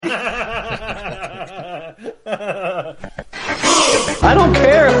I don't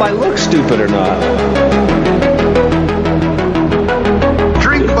care if I look stupid or not.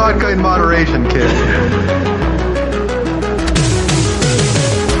 Drink vodka in moderation, kid.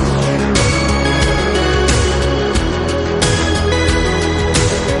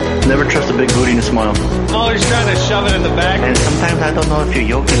 Never trust a big booty to smile. Always trying to shove it in the back. And sometimes I don't know if you're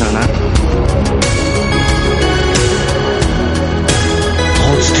joking or not.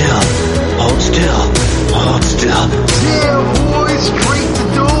 Hold still. Hold still. Hold still. Yeah, boys, straight to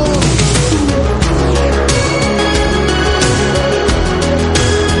dome.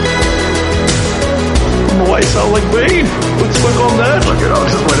 I don't know why I sound like Bane. Let's look on that. Look it up,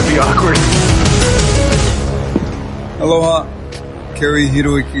 just let it be awkward. Aloha. Kerry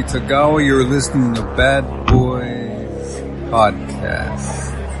Hiroiki Tagawa, you're listening to Bad Boys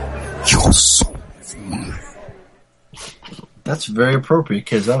Podcast. You're so That's very appropriate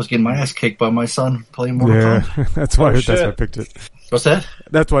because I was getting my ass kicked by my son playing Mortal Kombat. Yeah, that's why I picked it. What's that?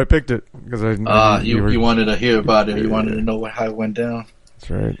 That's why I picked it because you wanted to hear about it. You wanted to know how it went down. That's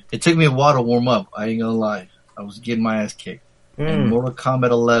right. It took me a while to warm up. I ain't gonna lie. I was getting my ass kicked. And Mortal Kombat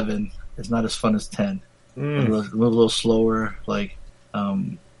 11 is not as fun as 10. It was a little slower. Like,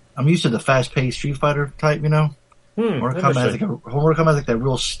 I'm used to the fast-paced Street Fighter type, you know. Mortal Kombat has like that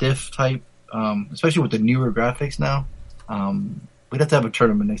real stiff type, especially with the newer graphics now. We'd have to have a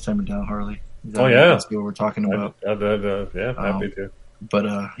tournament next time you're down, Harley. That's what we're talking about. Yeah, happy to. But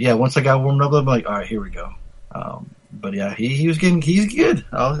once I got warmed up, I'm like, all right, here we go. But yeah, he's good.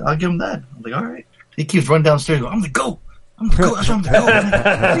 I'll give him that. I'm like, all right. He keeps running downstairs. Going, I'm the GOAT. That's what I'm the GOAT. What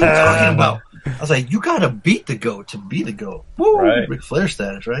are you talking about? I was like, you gotta beat the GOAT to be the GOAT. Woo! Right. Ric Flair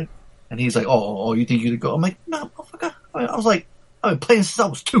status, right? And he's like, oh, you think you're the GOAT? I'm like, no, motherfucker. I was like, I've been playing since I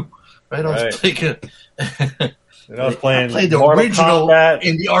was 2. Right? I was thinking. I was playing the Mortal original Kombat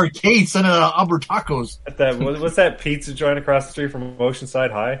in the arcade, sending out Umber Tacos. What's that pizza joint across the street from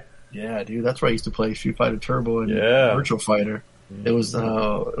Oceanside High? Yeah, dude, that's where I used to play Street Fighter Turbo and Virtual Fighter. It was like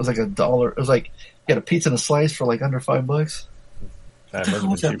 $1. It was like you had a pizza and a slice for like under $5. That must have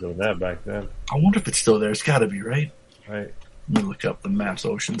been cheaper than that back then. I wonder if it's still there. It's got to be, right? Right. Let me look up the maps,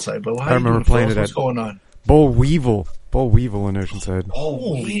 Oceanside. But I remember playing it. What's going on? Bull Weevil in Oceanside.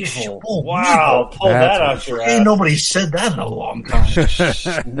 Holy shit! Wow, pull that out your ass. Ain't nobody said that in a long time.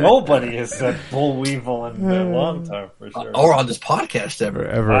 Nobody has said Bull Weevil in a long time for sure. Or on this podcast ever,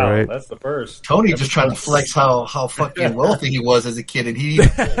 wow, right? That's the first. Tony just trying to flex how fucking wealthy he was as a kid, and he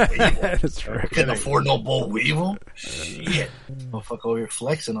That's right. couldn't afford no Bull Weevil. Shit, motherfucker over here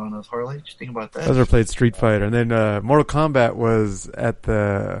flexing on us, Harley. Just think about that. I never played Street Fighter, and then Mortal Kombat was at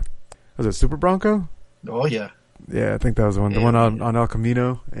was it Super Bronco? Oh yeah. Yeah, I think that was the one. The one on El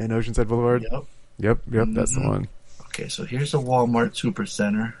Camino and Oceanside Boulevard. Yep. That's the one. Okay, so here's the Walmart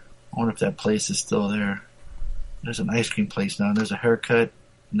Supercenter. I wonder if that place is still there. There's an ice cream place now. There's a haircut.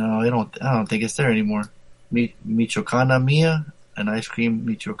 No, I don't think it's there anymore. Michoacana Mia, an ice cream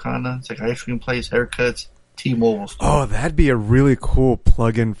Michoacana. It's like an ice cream place, haircuts, T-Mobile store. Oh, that'd be a really cool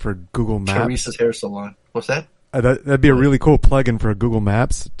plugin for Google Maps. Teresa's hair salon. What's that? That'd be a really cool plugin for Google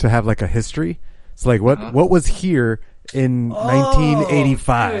Maps to have like a history. It's like what was here in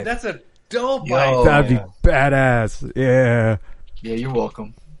 1985. Dude, that's a dope idea. That'd be badass. Yeah. Yeah, you're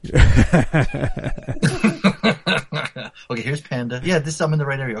welcome. Okay, here's Panda. Yeah, I'm in the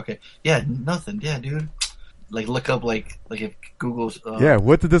right area. Okay. Yeah, nothing. Yeah, dude. Like look up like if Google's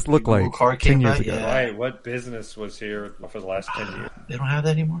what did this look like 10 years ago? Yeah. Right, what business was here for the last 10 years? They don't have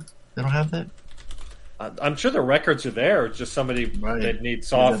that anymore? They don't have that? I'm sure the records are there. It's just somebody that needs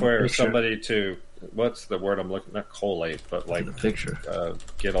software or somebody to, what's the word I'm looking, not collate, but like the picture.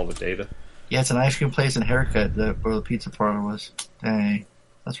 Get all the data. Yeah, it's an ice cream place and haircut where the pizza parlor was. Dang.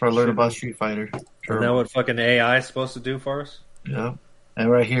 That's where I learned about Street Fighter. Isn't that what fucking AI is supposed to do for us? Yeah.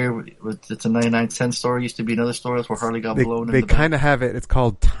 And right here, it's a 99-cent store. It used to be another store. That's where Harley got blown in. They kind of have it. It's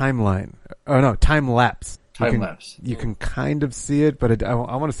called Timeline. Oh, no, Time Lapse. Time-lapse. You can kind of see it, but I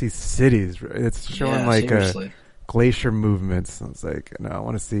want to see cities. It's showing glacier movements. So it's like, no, I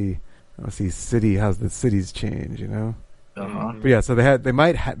want to see how's the cities change, you know? Uh-huh. But yeah, so they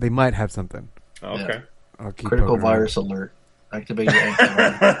might have something. Okay. Yeah. Critical virus alert. Activate your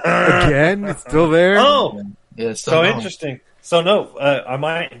antivirus. Again? It's still there? Oh! Yeah, it's still interesting. So no,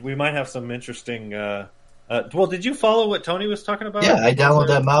 we might have some interesting, well, did you follow what Tony was talking about? Yeah, I download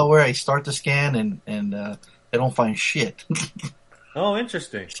that malware, I start the scan, and I don't find shit. Oh,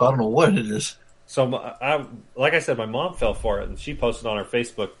 interesting. So I don't know what it is. So, like I said, my mom fell for it, and she posted on her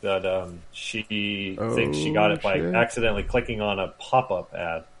Facebook that she thinks she got it by accidentally clicking on a pop-up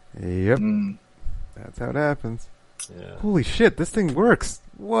ad. Yep. That's how it happens. Yeah. Holy shit, this thing works.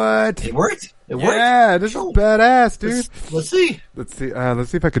 What? It worked? It worked? Yeah, this is badass, dude. Let's see. Let's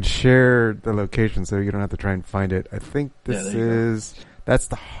see if I could share the location so you don't have to try and find it. I think that's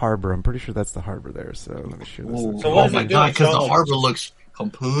the harbor. I'm pretty sure that's the harbor there. So let me share this. So what oh my god, because the harbor looks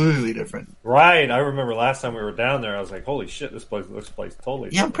completely different. Right. I remember last time we were down there, I was like, holy shit, this place totally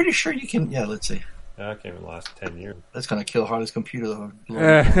different. Yeah, I'm pretty sure you can. Yeah, let's see. Yeah, that can't even last 10 years. That's going to kill Harley's computer, though.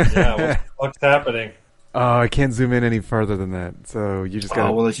 Yeah, what's happening? Oh, I can't zoom in any farther than that. So you just got.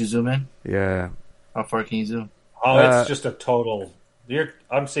 Oh, we'll let you zoom in? Yeah. How far can you zoom? Oh, it's just a total.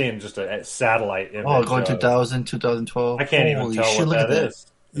 I'm seeing just a satellite image. Oh, going 2000, 2012. I can't even tell what that is.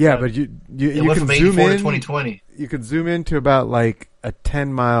 Yeah, but you went can from zoom in. To 2020. You can zoom in to about like a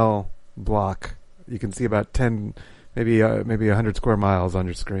 10-mile block. You can see about 10, maybe 100 square miles on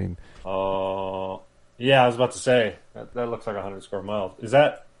your screen. Oh, yeah. I was about to say that looks like 100 square miles.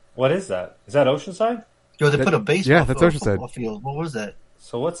 What is that? Is that Oceanside? Yo, they put a baseball. Yeah, that's Oceanside. Field. What was that?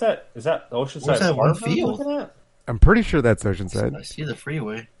 So what's that? Is that Oceanside? What's that one Harbor field? I'm looking at? I'm pretty sure that's Oceanside. I see the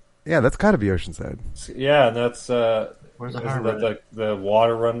freeway. Yeah, that's got to be Oceanside. Yeah, and that's where's the isn't harbor? that the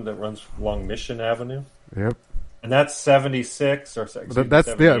water run that runs along Mission Avenue? Yep. And that's 76 or that's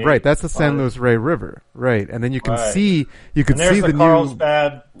right. That's the San Luis Rey River, right? And then you can see there's the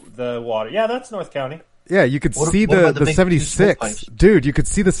Carlsbad, the water. Yeah, that's North County. Yeah, you could see the 76, dude. You could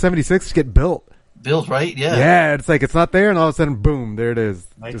see the 76 get built. Built, right? Yeah. Yeah, it's like it's not there, and all of a sudden, boom, there it is.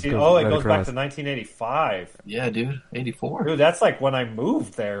 It goes back to 1985. Yeah, dude, 84. Dude, that's like when I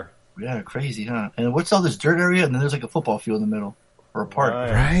moved there. Yeah, crazy, huh? And what's all this dirt area? And then there's like a football field in the middle or a park.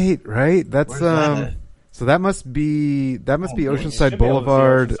 Right. That's so that must be Oceanside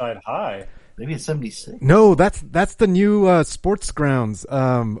Boulevard. Oceanside High. Maybe it's 76. No, that's the new sports grounds.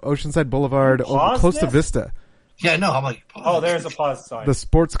 Oceanside Boulevard, close to Vista. Yeah, no, I'm like, there's a pause sign. The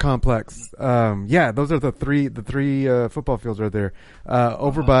sports complex. Yeah, those are the three football fields right there.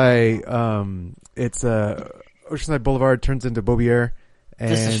 Over by it's Oceanside Boulevard turns into Beaubier. And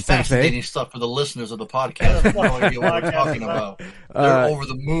this is fascinating stuff for the listeners of the podcast. I have no idea what we're talking about. They're over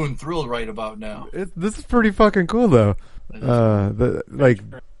the moon thrilled right about now. This is pretty fucking cool, though.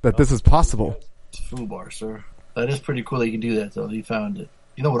 That this is possible. It's FUBAR, sir. That is pretty cool that you can do that, though. You found it.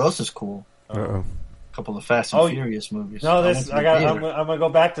 You know what else is cool? Uh-oh. A couple of Fast and Furious movies. No, I'm gonna go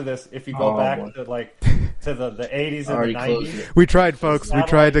back to this. If you go back to the 80s and the 90s, we tried, folks. We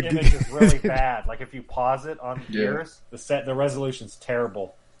tried to. Image is really bad. Like if you pause it on years, the resolution's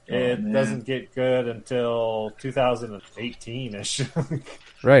terrible. It doesn't get good until 2018ish.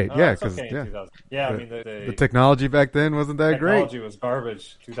 Right? Yeah, because I mean the technology back then wasn't that great. Technology was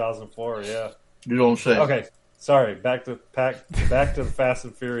garbage. 2004. Yeah. You don't say. Okay, sorry. Back to the Fast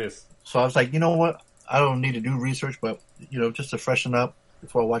and Furious. So I was like, you know what? I don't need to do research, but just to freshen up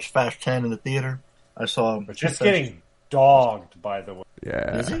before I watch Fast 10 in the theater, I saw. But it's getting dogged, by the way.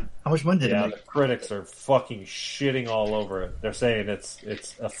 Yeah. Is it? How much money did it make? The critics are fucking shitting all over it. They're saying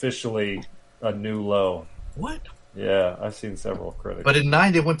it's officially a new low. What? Yeah, I've seen several critics. But in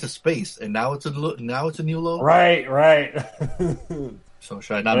 9 they went to space, and now it's a new low. Right. So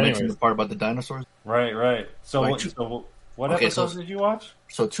should I not mention the part about the dinosaurs? Right. So what episodes did you watch?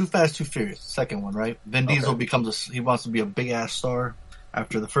 So Too Fast, Too Furious, second one, right? Vin Diesel he wants to be a big ass star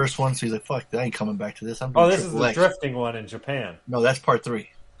after the first one, so he's like, "Fuck, I ain't coming back to this." This is the drifting one in Japan. No, that's part 3.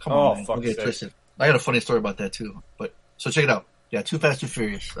 Come on, man. Don't get it twisted. I got a funny story about that too. But so check it out. Yeah, Too Fast, Too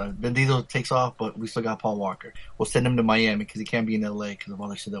Furious. Vin Diesel takes off, but we still got Paul Walker. We'll send him to Miami because he can't be in LA because of all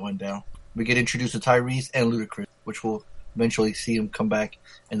the shit that went down. We get introduced to Tyrese and Ludacris, which we'll eventually see him come back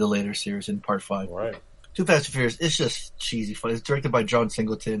in the later series in part 5. Right. Too Fast and Furious, it's just cheesy fun. It's directed by John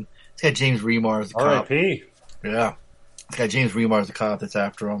Singleton. It's got James Remar as the cop. R.I.P. Yeah. It's got James Remar as the cop that's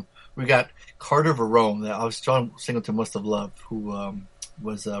after him. We got Carter Verone that John Singleton must have loved, who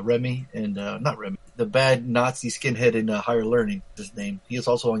was Remy and not Remy, the bad Nazi skinhead in Higher Learning. His name. He is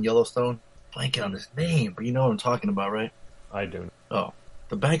also on Yellowstone. Blanking on his name, but you know what I'm talking about, right? I do. Oh,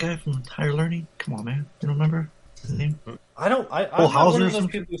 the bad guy from Higher Learning. Come on, man. You don't remember his name? I don't. I'm not one of those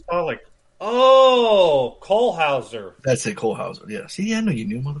people who saw like. Oh, Cole Hauser. That's it, Cole Hauser. Yeah. See, I know you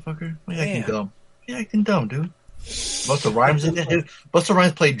knew, motherfucker. Why you acting dumb? You're acting dumb, dude. Busta Rhymes in it. Busta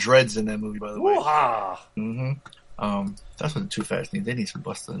Rhymes played Dreads in that movie, by the way. That's what the Too Fast need. They need some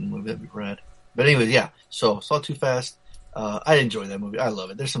Busta in the movie. That'd be rad. But anyways, yeah. So saw Too Fast. I enjoy that movie. I love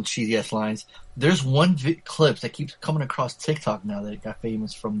it. There's some cheesy ass lines. There's one clip that keeps coming across TikTok now that it got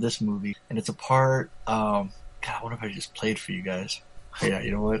famous from this movie, and it's a part. God, I wonder if I just played for you guys. Yeah,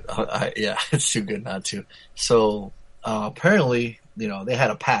 you know what? It's too good not to. So apparently, they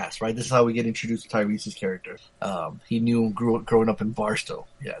had a past, right? This is how we get introduced to Tyrese's character. He knew him growing up in Barstow.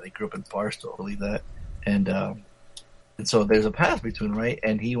 Yeah, they grew up in Barstow. I believe that. And And so there's a path between, right?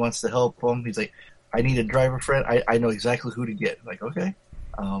 And he wants to help him. He's like, I need a driver friend. I know exactly who to get. I'm like, okay.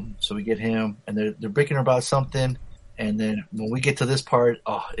 So we get him, and they're bickering about something. And then when we get to this part,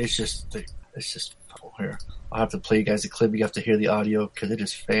 it's just here. I'll have to play you guys a clip. You have to hear the audio because it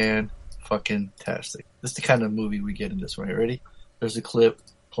is fan-fucking-tastic. This is the kind of movie we get in this one. Ready? There's a clip.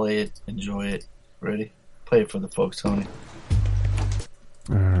 Play it. Enjoy it. Ready? Play it for the folks, Tony.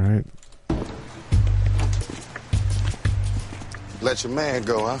 All right. Let your man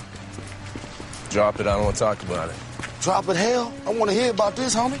go, huh? Drop it. I don't want to talk about it. Drop it, hell. I want to hear about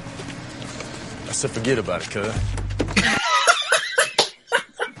this, homie. I said forget about it, cuz.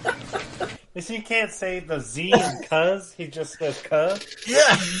 You see, he can't say the Z in cuz. He just says cuz.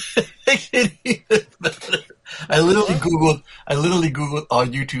 Yeah. I literally Googled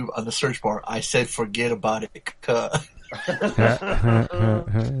on YouTube on the search bar. I said forget about it, cuz.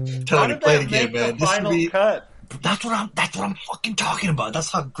 Tony, play it again, man. This movie, cut. That's what I'm fucking talking about.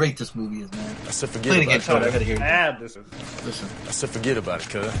 That's how great this movie is, man. I said forget about it. Tony. I gotta hear it. Listen. I said forget about it,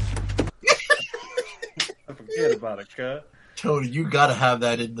 cuz. I forget about it, cuz. Tony, you gotta have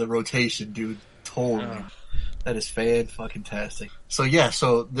that in the rotation, dude. Totally. That is fan-fucking-tastic.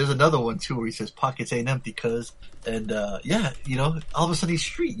 So there's another one, too, where he says, pockets ain't empty, cuz. And, all of a sudden he's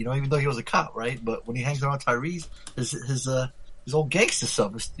street, even though he was a cop, right? But when he hangs around Tyrese, his old gangster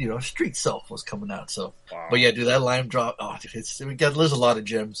self, street self was coming out, so. Wow. But yeah, dude, that line drop, there's a lot of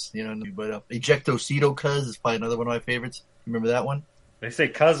gems, but Ejectocito, cuz, is probably another one of my favorites. Remember that one? They say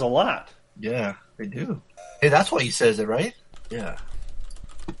cuz a lot. Yeah, they do. Hey, that's why he says it, right? Yeah.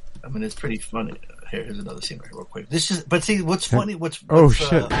 I mean, it's pretty funny. Here's another scene right here real quick. But see, what's funny,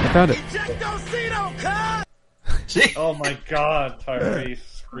 shit, I found it. See? Oh my god, Tyrese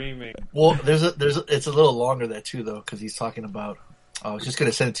screaming. Well, it's a little longer that too, though, because he's talking about, I was just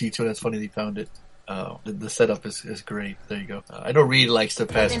going to send it to you too, and it's funny that you found it. The setup is great. There you go. I know Reed likes the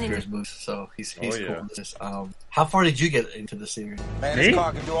Fast and Furious movies, so he's cool with this. How far did you get into the series? Me?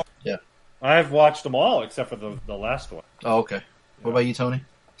 Yeah. I've watched them all except for the last one. Oh, okay. What about you, Tony?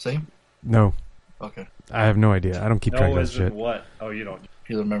 Same? No. Okay. I have no idea. I don't keep track of that shit. What? Oh, you don't.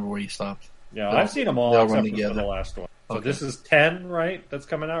 You don't remember where you stopped? Yeah, I've seen them all except for the last one. So this is 10, right? That's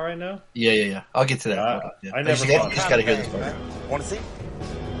coming out right now? Yeah. I'll get to that. I never saw it. Just got to hear this part. Want to see?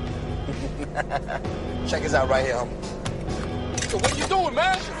 Check us out right here, homie. So what you doing,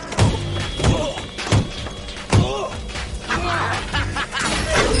 man?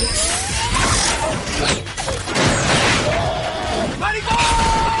 Buddy, go!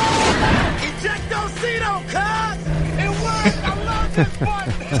 Ejectocito, cuz! It worked! I love this part!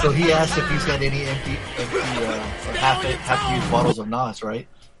 So he asked if he's got any empty half-used bottles of Nas, right?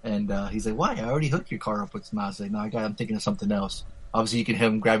 And he's like, why? I already hooked your car up with Nas. Like, no, I'm thinking of something else. Obviously, you can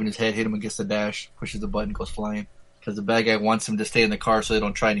have him grabbing his head, hit him against the dash, pushes the button, goes flying. Because the bad guy wants him to stay in the car so they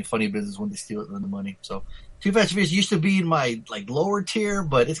don't try any funny business when they steal the money. So, Too Fast and Furious used to be in my lower tier,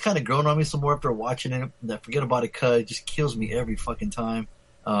 but it's kind of grown on me some more after watching it. That Forget About It cut, it just kills me every fucking time.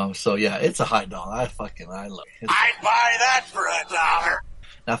 So yeah, it's a high dollar. I love it. I'd buy that for $1.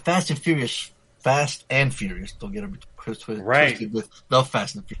 Now, Fast and Furious, don't get them twisted with the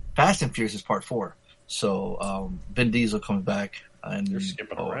Fast and Furious. Fast and Furious is part 4. So Vin Diesel comes back, and they're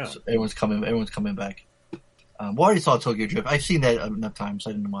skipping around. So everyone's coming back. We already saw Tokyo Drift. I've seen that enough times.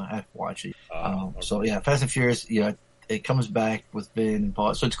 I didn't know I have to watch it. Okay. So yeah, Fast and Furious. Yeah, it comes back with Vin and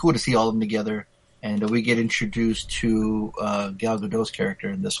Paul. So it's cool to see all of them together. And we get introduced to Gal Gadot's character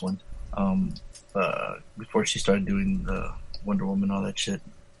in this one before she started doing the Wonder Woman and all that shit.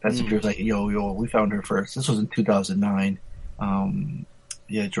 Fast and Furious like, yo, we found her first. This was in 2009.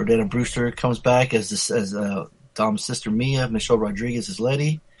 Jordana Brewster comes back as Dom's sister Mia. Michelle Rodriguez is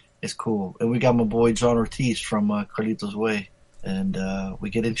Letty. It's cool. And we got my boy John Ortiz from Carlitos Way. And we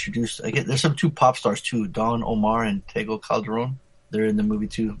get introduced. There's some 2 pop stars too, Don Omar and Tego Calderon. They're in the movie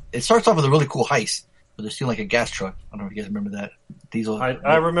too. It starts off with a really cool heist, but they're stealing a gas truck. I don't know if you guys remember that. Diesel.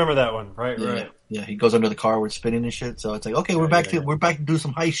 I remember that one. Right. Yeah, he goes under the car where it's spinning and shit. So it's like, okay, we're back to do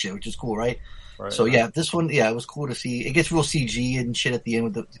some heist shit, which is cool, right? So yeah, this one, it was cool to see. It gets real CG and shit at the end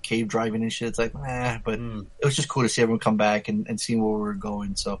with the cave driving and shit. It's like, but it was just cool to see everyone come back and see where we're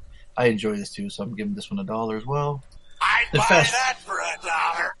going. So I enjoy this too. So I'm giving this one $1 as well. I'd buy that for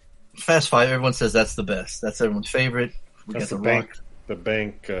 $1. Fast 5, everyone says that's the best. That's everyone's favorite. We got the bank. The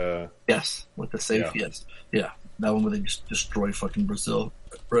bank. Yes, with the safe. Yeah. Yes, yeah, that one where they just destroy fucking Brazil,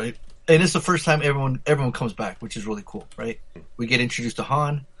 right? And it's the first time everyone comes back, which is really cool, right? We get introduced to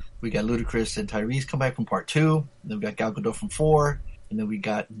Han. We got Ludacris and Tyrese come back from part 2. Then we got Gal Gadot from 4, and then we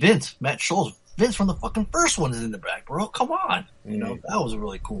got Matt Scholes. Vince from the fucking first one is in the back, bro. Come on, that was a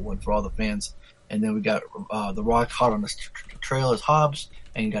really cool one for all the fans. And then we got The Rock hot on the trail as Hobbs,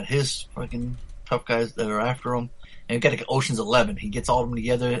 and you got his fucking tough guys that are after him. And you got like Ocean's 11. He gets all of them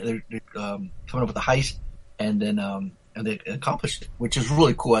together. They're coming up with a heist, and then and they accomplished it, which is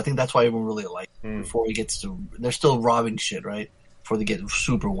really cool. I think that's why everyone really liked it. Before he gets to, they're still robbing shit, right? Before they get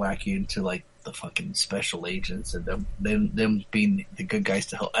super wacky into like the fucking special agents and them being the good guys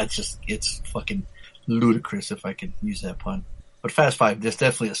to help. It's fucking ludicrous, if I could use that pun. But Fast Five, there's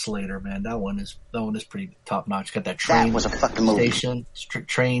definitely a Slater, man. That one is pretty top notch. Got that train. That was a fucking movie. Station,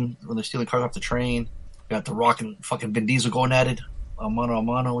 train when they're stealing cars off the train. Got The Rock and fucking Vin Diesel going at it. Mano a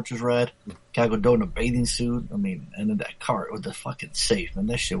mano, which is rad. Gal Gadot in a bathing suit. I mean, and then that car with the fucking safe, man.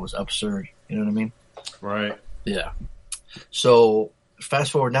 That shit was absurd. You know what I mean? Right. Yeah. So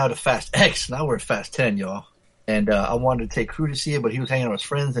fast forward now to Fast X. Now we're at Fast 10, y'all. And I wanted to take Crew to see it, but he was hanging out with his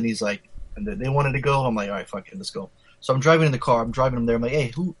friends, and he's like, and they wanted to go. I'm like, all right, fuck it, let's go. So I'm driving in the car. I'm driving them there. I'm like,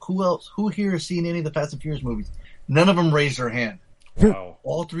 hey, who else? Who here has seen any of the Fast and Furious movies? None of them raised their hand. Wow.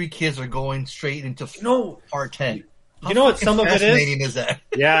 All three kids are going straight into part 10. You know what some of it is? Fascinating is that?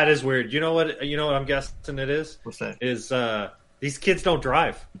 Yeah, it is weird. You know what I'm guessing it is? What's that? Is these kids don't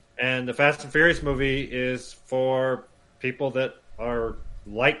drive. And the Fast and Furious movie is for people that are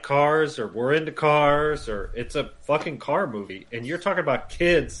like cars or were into cars, or it's a fucking car movie. And you're talking about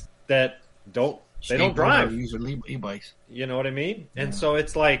kids that don't drive. Use their e-bikes. You know what I mean? Yeah. And so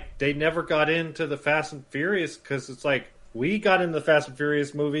it's like they never got into the Fast and Furious because it's like we got into the Fast and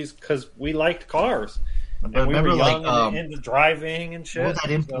Furious movies because we liked cars. And we were young and into driving and shit.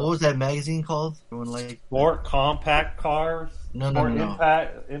 What was that magazine called? Sport Compact Cars? No.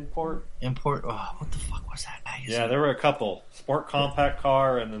 Import? Oh, what the fuck was that magazine? Yeah, there were a couple. Sport Compact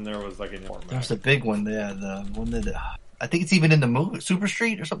Car, and then there was like an import. There was a big one. Yeah, the one that I think it's even in the movie Super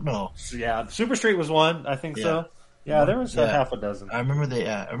Street or something. No. Yeah, Super Street was one. I think so. Yeah, there was half a dozen. I remember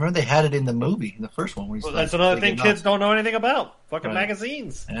they had it in the movie, in the first one. Well, that's another thing kids don't know anything about. Fucking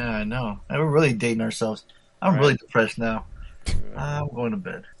magazines. Yeah, I know. We're really dating ourselves. I'm really depressed now. I'm going to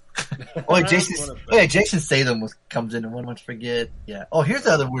bed. Jason Statham comes in and one wants to forget. Yeah. Oh, here's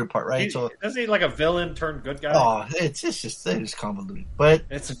the other weird part, right? Doesn't he like a villain turned good guy? Oh, they're just convoluted, but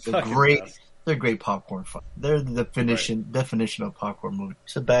they're great popcorn fun. They're the definition of popcorn movie.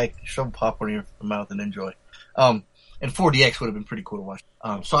 Sit back, shove popcorn in your mouth, and enjoy. And 40X would have been pretty cool to watch.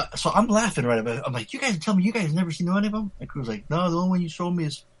 So I'm laughing right about it. I'm like, you guys tell me you guys never seen any of them? And Crew's like, no, the only one you showed me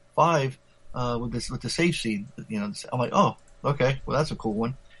is 5 with the safe scene. You know, I'm like, oh, okay, well that's a cool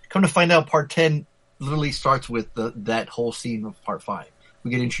one. Come to find out, part 10 literally starts with that whole scene of part 5.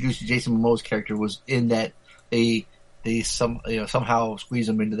 We get introduced to Jason Momoa's character was in that they somehow squeeze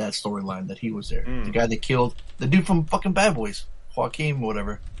him into that storyline that he was there. The guy that killed the dude from fucking Bad Boys, Joaquin,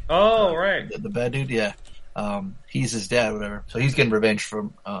 whatever. Oh, right. The bad dude, yeah. He's his dad, whatever. So he's getting revenge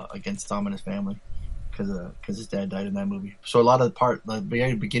from against Tom and his family because his dad died in that movie. So a lot of the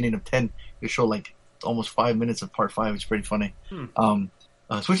very beginning of 10, they show like almost 5 minutes of part 5. It's pretty funny. So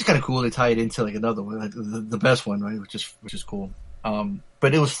which is kind of cool. They tie it into like another one, like the best one, right? Which is cool.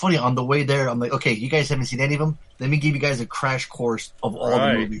 But it was funny on the way there. I'm like, okay, you guys haven't seen any of them. Let me give you guys a crash course of all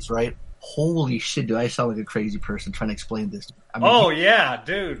the movies, right? Holy shit, dude! I sound like a crazy person trying to explain this. I mean, yeah,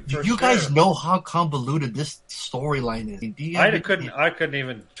 dude. Do you guys know how convoluted this storyline is? I couldn't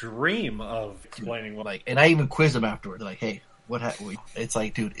even dream of explaining what. And I even quizzed them afterward. They're like, "Hey, what happened?" It's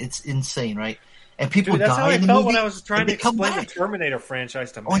like, dude, it's insane, right? And people that's die how I in the felt movie, when I was trying to explain back. the Terminator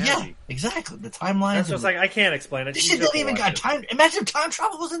franchise to Oh Maggie. yeah, exactly. The timelines. That's just like I can't explain it. This shit don't even got time. Imagine if time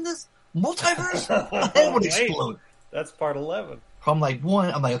travel was in this multiverse. It would explode. That's part 11. I'm like,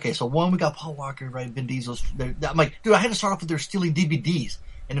 okay, so we got Paul Walker, right? Vin Diesel's. I'm like, dude, I had to start off with they're stealing DVDs,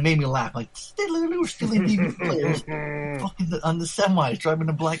 and it made me laugh. Like, they literally were stealing DVD players, fucking on the semis, driving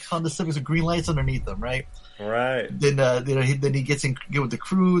the black Honda Civics with green lights underneath them, right? Right. Then he gets in get with the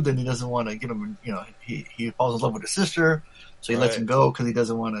crew. Then he doesn't want to get him. You know, he falls in love with his sister, so he lets him go because he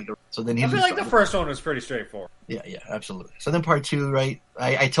doesn't want to go. So then I feel like the first one was pretty straightforward. Yeah, absolutely. So then part 2, right?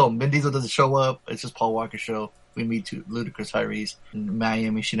 I told him Vin Diesel doesn't show up. It's just Paul Walker's show. We meet Ludacris, Tyrese, and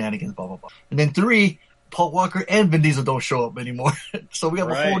Miami shenanigans, blah, blah, blah. And then 3, Paul Walker and Vin Diesel don't show up anymore. So we have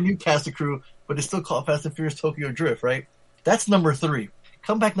a whole new cast of crew, but it's still called Fast and Furious Tokyo Drift, right? That's number 3.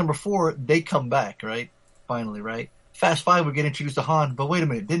 Come back number 4, they come back, right? Finally, right? Fast 5, we get introduced to Han, but wait a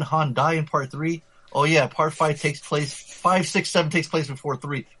minute, didn't Han die in part 3? Oh yeah, part 5 takes place, 5, 6, 7 takes place before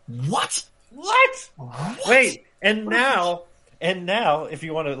 3. What? Wait, and now, if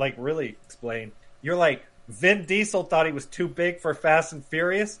you want to like really explain, you're like, Vin Diesel thought he was too big for Fast and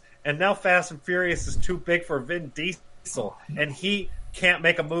Furious, and now Fast and Furious is too big for Vin Diesel, and he can't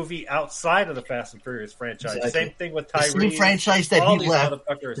make a movie outside of the Fast and Furious franchise. Exactly. Same thing with Tyrese. The same franchise that all he these left.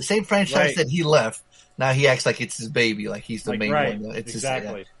 motherfuckers. The same franchise that he left. Now he acts like it's his baby, like he's the main right. one. It's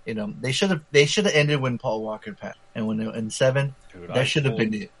exactly. His, they should have ended when Paul Walker passed, and when in 7, that should have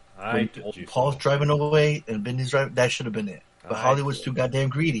been it. When Paul's driving away and Bendy's driving, that should have been it. But Hollywood's too goddamn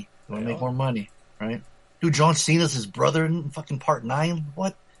greedy. They want to make more money, right? Dude, John Cena's his brother in fucking Part 9.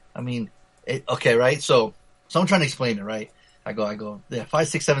 What? I mean, okay, right? So I'm trying to explain it, right? I go. Yeah, 5,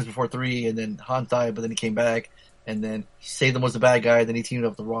 6, 7 is before 3, and then Han died, but then he came back, and then Statham was the bad guy. Then he teamed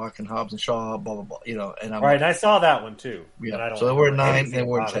up with The Rock and Hobbs and Shaw, blah blah blah. And I'm right. I saw that one too. Yeah. So we're 9, then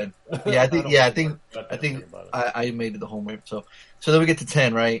we're 10. Yeah, I think I made it the home way. So then we get to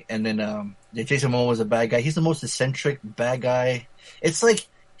 10, right? And then Jason Momoa was a bad guy. He's the most eccentric bad guy. It's like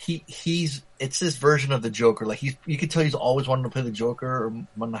it's his version of the Joker. Like you can tell he's always wanted to play the Joker or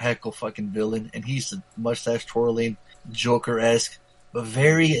maniacal fucking villain, and he's the mustache twirling Joker-esque, but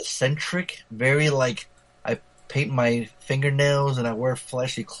very eccentric, very like, I paint my fingernails and I wear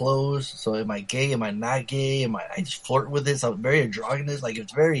flashy clothes. So am I gay? Am I not gay? I just flirt with this? I'm very androgynous. Like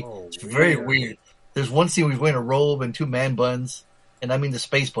it's very weird. There's one scene where he's wearing a robe and 2 man buns, and I mean the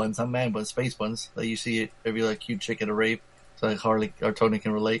space buns, not man buns, space buns. Like you see it every like cute chick at a rape. So like Harley or Tony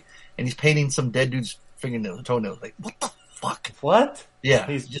can relate. And he's painting some dead dude's fingernails, toenails. Like what the fuck? What? Yeah,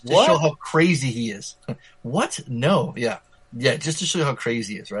 just to show how crazy he is. What? No, yeah, just to show you how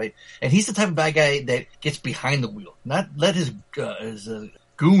crazy he is, right? And he's the type of bad guy that gets behind the wheel, not let his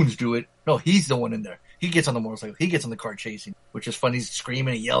goons do it. No, he's the one in there. He gets on the motorcycle. He gets on the car chasing, which is fun. He's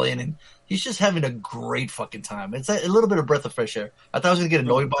screaming and yelling, and he's just having a great fucking time. It's a little bit of breath of fresh air. I thought I was gonna get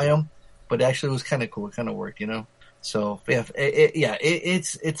annoyed by him, but actually it was kind of cool. It kind of worked, So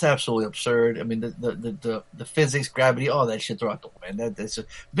it's absolutely absurd. I mean, the physics, gravity, all that shit throughout the way. That's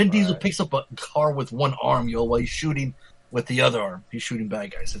Vin Diesel picks up a car with one arm, while he's shooting with the other arm. He's shooting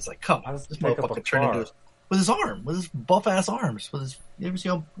bad guys. It's like, come on, this motherfucker turned into with his arm, with his buff ass arms. You ever see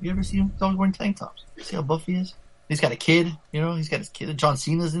him? He's always wearing tank tops. You see how buff he is? He's got a kid. He's got his kid. John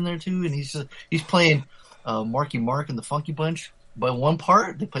Cena's in there too, and he's playing Marky Mark and the Funky Bunch. But one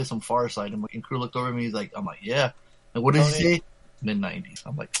part they play some Far Side, and crew looked over at me. He's like, I'm like, yeah. And what does he say? Mid-90s.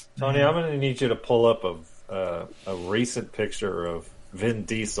 I'm like, Tony, I'm going to need you to pull up a recent picture of Vin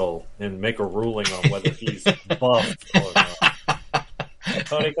Diesel and make a ruling on whether he's buffed or not.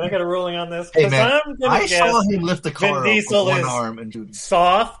 Tony, can I get a ruling on this? Hey, man, I saw him lift the car Vin Diesel up with one arm and do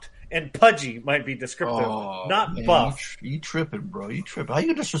soft and pudgy might be descriptive, not man, buff. You tripping, bro? You tripping? How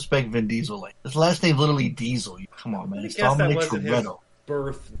you disrespect Vin Diesel? Like his last name's literally Diesel. Come on, man. It's Dominic Toretto.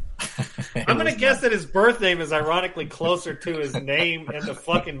 Birth. I'm going to guess that his birth name is ironically closer to his name in the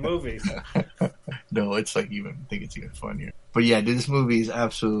fucking movies. No, it's like I think it's even funnier. But yeah, dude, this movie is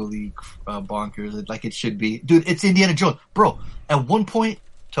absolutely bonkers, like it should be. Dude, it's Indiana Jones, bro. At one point,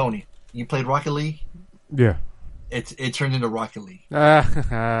 Tony, you played Rocket League. Yeah. It turned into Rocket League.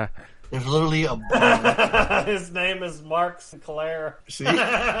 There's literally a bomb. His name is Mark Sinclair. See? Does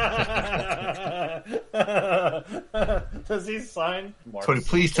he sign? Mark Tony,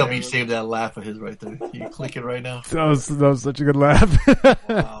 please Sinclair. tell me you saved that laugh of his right there. Can you click it right now? That was such a good laugh.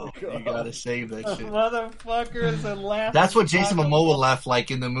 Wow, you gotta save that shit. Motherfuckers and laugh. That's what Jason Momoa laughed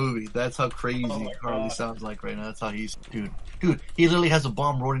like in the movie. That's how crazy Harley sounds like right now. That's how he's... Dude, he literally has a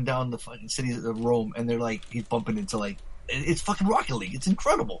bomb rolling down the fucking city of Rome, and they're like, he's bumping into like... It's fucking Rocket League. It's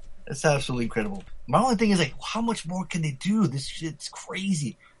incredible. It's absolutely incredible. My only thing is like, how much more can they do? This shit's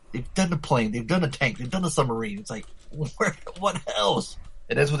crazy. They've done the plane. They've done a tank. They've done a submarine. It's like, what else?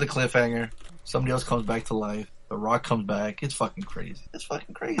 It ends with a cliffhanger. Somebody else comes back to life. The Rock comes back. It's fucking crazy. It's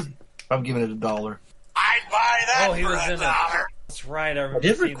fucking crazy. I'm giving it $1. I'd buy that he for was in $1. That's right. I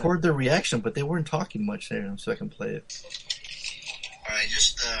did record their reaction, but they weren't talking much there, so I can play it. Alright,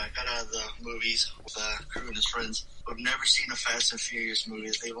 just got out of the movies with crew and his friends who have never seen a Fast and Furious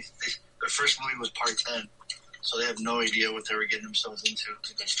movie. Their first movie was Part 10, so they have no idea what they were getting themselves into.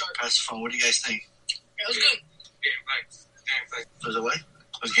 Pass the phone. What do you guys think? It was good. Gameplay. Was it what? It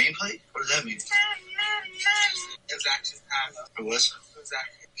was gameplay? What does that mean? It was action packed. It was? It was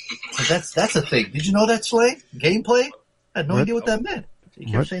action. That's the thing. Did you know that, Slay? Gameplay? I had no idea what that meant. He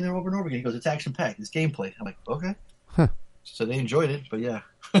kept saying it over and over again. He goes, it's action packed. It's gameplay. I'm like, okay. Huh. So they enjoyed it, but yeah.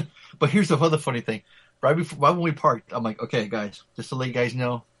 But here's the other funny thing. Right when we parked, I'm like, okay, guys, just to let you guys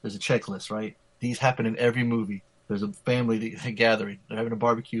know, there's a checklist, right? These happen in every movie. There's a family gathering. They're having a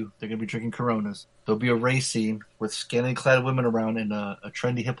barbecue. They're going to be drinking Coronas. There'll be a race scene with scantily clad women around and a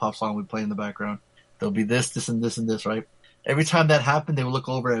trendy hip-hop song we play in the background. There'll be this, and this, right? Every time that happened, they would look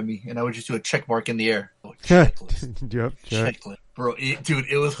over at me, and I would just do a check mark in the air. Oh, checklist. Yep. Checklist. Bro, dude,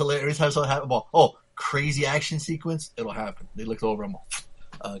 it was hilarious. Every time something happened, crazy action sequence, it'll happen. They looked over them.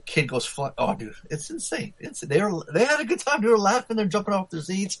 Kid goes flying. Oh, dude, it's insane. They had a good time. They were laughing. They're jumping off their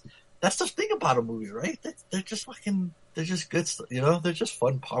seats. That's the thing about a movie, right? They're just they're just good stuff. You know, they're just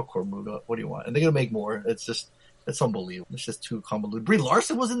fun popcorn movie. What do you want? And they're gonna make more. It's unbelievable. It's just too convoluted. Brie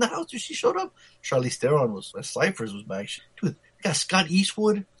Larson was in the house when she showed up. Charlize Theron was. Cyphers was back. Dude, we got Scott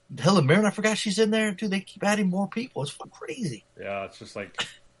Eastwood, Helen Mirren. I forgot she's in there. Dude, they keep adding more people. It's fucking crazy. Yeah, it's just like.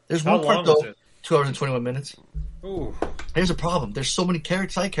 There's one part though. 2 hours and 21 minutes. Ooh. Here's a problem. There's so many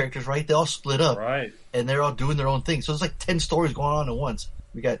side characters, right? They all split up. Right. And they're all doing their own thing. So there's like 10 stories going on at once.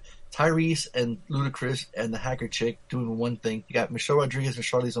 We got Tyrese and Ludacris and the hacker chick doing one thing. You got Michelle Rodriguez and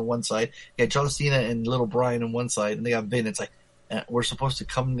Charlize on one side. You got John Cena and Little Brian on one side. And they got Vin. It's like, we're supposed to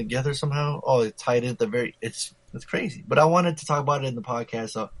come together somehow. Oh, it's tied in at the very... It's crazy. But I wanted to talk about it in the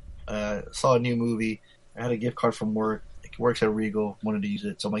podcast. Saw a new movie. I had a gift card from work. It works at Regal. Wanted to use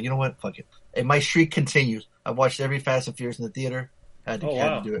it. So I'm like, you know what? Fuck it. And my streak continues. I've watched every Fast and Furious in the theater. Had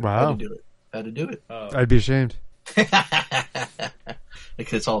to do it. Wow. Had to do it. I'd be ashamed.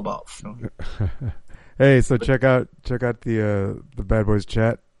 Because it's all about. Hey, so check out the Bad Boys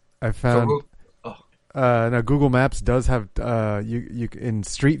chat. I found now Google Maps does have you in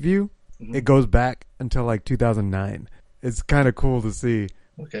Street View. Mm-hmm. It goes back until like 2009. It's kind of cool to see.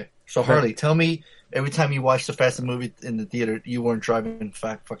 Okay, so Harley, tell me, every time you watched the Fast and movie in the theater, you weren't driving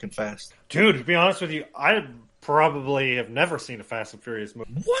fucking fast. Dude, to be honest with you, I probably have never seen a Fast and Furious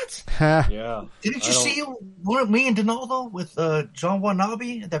movie. What? Yeah. Didn't you see me and Donaldo with John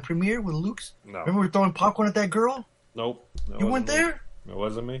Watanabe at that premiere with Luke's? No. Remember we were throwing popcorn at that girl? Nope. You weren't there? It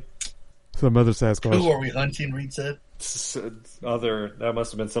wasn't me. Some other Sasquatch. Who are we hunting, Reed said? That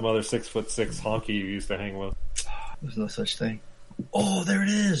must have been some other 6'6" honky you used to hang with. There's no such thing. Oh, there it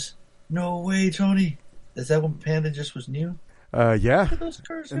is. No way, Tony. Is that when Panda just was new? Yeah. Those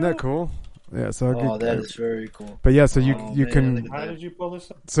cars, isn't that cool? Yeah, so that is very cool. But yeah, so you can. How did you pull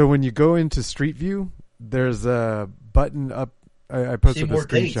this up? So when you go into Street View, there's a button up. I posted the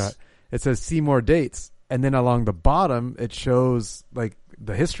screenshot. Dates. It says "See more dates," and then along the bottom it shows like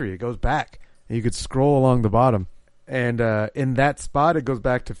the history. It goes back, and you could scroll along the bottom. And in that spot, it goes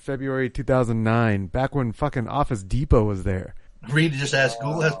back to February 2009, back when fucking Office Depot was there. Reed just asked,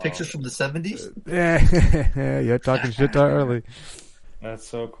 Google has pictures from the 70s? Yeah, talking shit to Harley. That's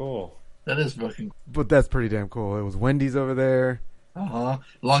so cool. That is fucking cool. But that's pretty damn cool. It was Wendy's over there. Uh-huh.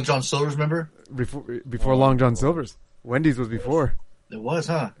 Long John Silver's, remember? Before Long John Silver's. Wendy's was before. It was,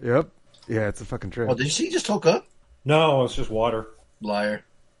 huh? Yep. Yeah, it's a fucking trip. Oh, did you see he just woke up? No, it's just water. Liar.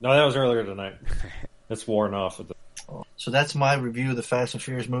 No, that was earlier tonight. It's worn off. So that's my review of the Fast and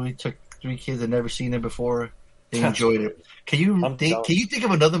Furious movie. Took 3 kids that never seen it before. They enjoyed it. Can you think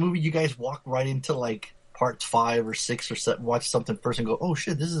of another movie you guys walk right into, like part 5 or 6 or 7, watch something first and go, oh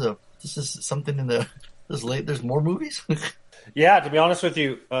shit, this is something in the there's more movies? Yeah, to be honest with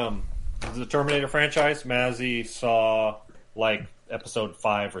you, the Terminator franchise, Mazzy saw like episode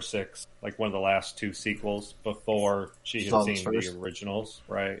 5 or 6, like one of the last 2 sequels before she had seen the originals,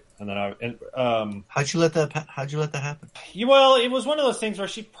 right? And then how'd you let that happen? Well, it was one of those things where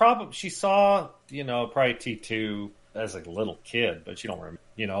she saw, probably T2 as a little kid, but she don't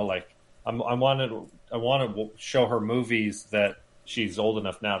remember, like I want to show her movies that she's old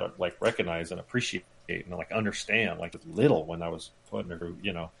enough now to like recognize and appreciate and like understand, like little when I was putting her through,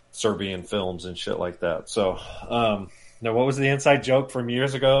 Serbian films and shit like that. So, now, what was the inside joke from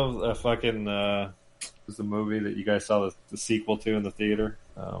years ago? Was the movie that you guys saw the sequel to in the theater?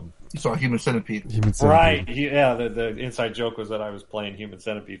 You saw Human Centipede. Right. Yeah, the inside joke was that I was playing Human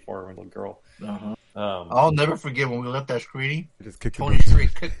Centipede for a little girl. Uh-huh. I'll never forget when we left that screening. Tony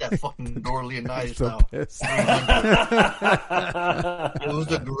straight kicked that fucking door Leonidas out. It was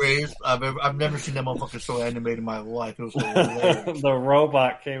the greatest I've never seen that motherfucker so animated in my life. It was hilarious. The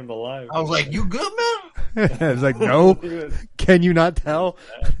robot came to life. I was like, "You good, man?" I was like, "No, can you not tell?"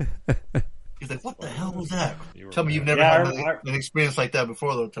 He's like, "What the hell was that?" Tell me you've never had an experience like that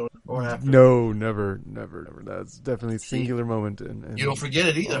before, though, Tony. Or after. No, never. That's definitely a singular moment in you don't forget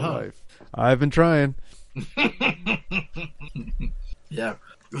it either, huh? Life. I've been trying. Yeah,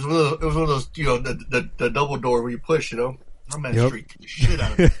 it was one of those, the double door where you push, I'm at street the shit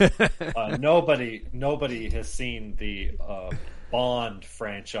out of it. Nobody has seen the Bond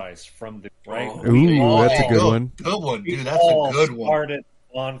franchise from the right. Ooh, that's a good one. Good one, dude. That's a good one. Started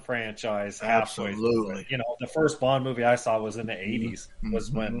Bond franchise halfway. Absolutely. The first Bond movie I saw was in the 80s. Was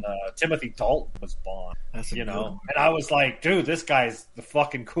when Timothy Dalton was Bond. That's a good one. And I was like, dude, this guy's the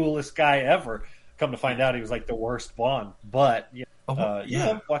fucking coolest guy ever. Come to find out, he was like the worst Bond. But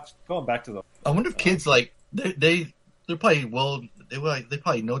going back to the. I wonder if kids like they're probably they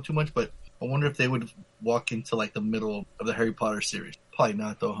probably know too much, but I wonder if they would walk into like the middle of the Harry Potter series. Probably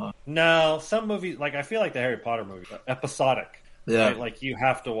not, though, huh? No, some movies, like I feel like the Harry Potter movies, are episodic. Yeah, right? Like you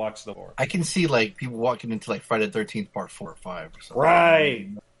have to watch the four. I can see like people walking into like Friday the 13th Part 4 or 5 or something. Right.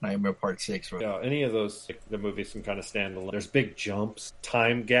 Nightmare Part 6. Right? Yeah, any of those, like, the movies can kind of stand alone. There's big jumps,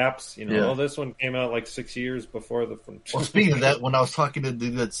 time gaps. You know, Yeah. oh, this one came out like 6 years before the. Well, speaking of that, when I was talking to the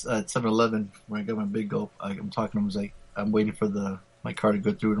dude at 7-Eleven, when I got my big gulp, I'm talking to him. I was like, I'm waiting for my car to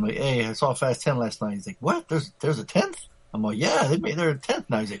go through, and I'm like, hey, I saw Fast 10 last night. He's like, what? There's a 10th? I'm like, yeah, they're a 10th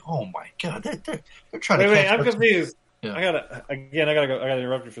now. He's like, oh my god, they're trying to. Wait, I'm confused. Yeah. I gotta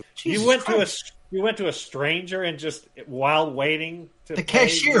interrupt you for. Jesus You went to a stranger and just while waiting to the pay,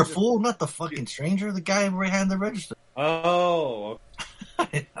 cashier, fool, not the fucking stranger, the guy right behind the register. Oh,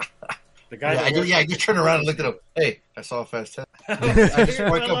 the guy. I just turned around and looked at him. Hey, I saw Fast 10. I just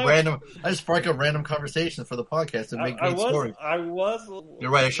spark up random conversations for the podcast to make great stories. You're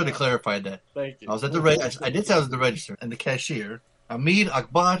right. I should have clarified that. Thank you. I was at the I did say I was at the register, and the cashier, Hamid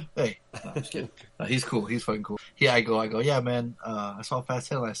Akbar. Hey, no, I'm just kidding. No, he's cool. He's fucking cool. Yeah, I go. Yeah, man. I saw Fast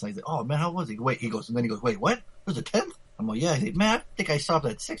 10 last night. He's like, oh man, how was he? Wait, he goes, and then he goes, wait, what? There's a 10th? I'm like, yeah. He's like, man, I think I stopped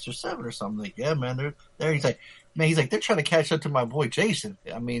at 6 or 7 or something. I'm like, yeah, man, they're there. He's like, man, they're trying to catch up to my boy Jason.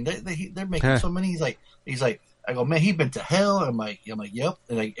 I mean, they're making so many. He's like, I go, man, he been to hell. I'm like, yep.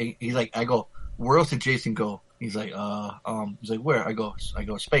 And he's like, I go, where else did Jason go? He's like, he's like, where? I go,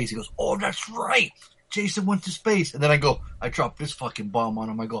 space. He goes, oh, that's right. Jason went to space. And then I drop this fucking bomb on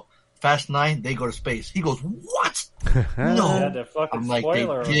him. I go, Fast 9, they go to space. He goes, what? No. I'm like, they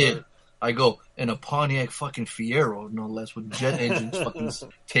did. Alert. I go, in a Pontiac fucking Fiero, no less, with jet engines fucking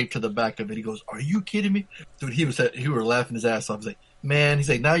taped to the back of it. He goes, are you kidding me? Dude, he were laughing his ass off. I was like, man, he's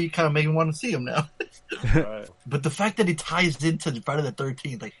like, now you kind of make me want to see him now. Right. But the fact that he ties into Friday the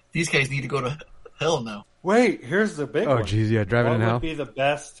 13th, like, these guys need to go to hell now. Wait, here's the big one. Oh, geez, yeah, driving in hell. What would be the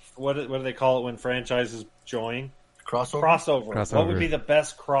best, what do they call it when franchises join? Crossover. What would be the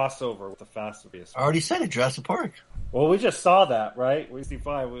best crossover with the Fast and Furious? I already said it, Jurassic Park. Well, we just saw that, right? We see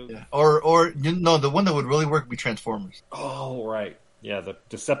 5. Yeah. Or the one that would really work would be Transformers. Oh, right. Yeah, the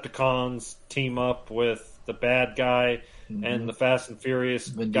Decepticons team up with the bad guy, and the Fast and Furious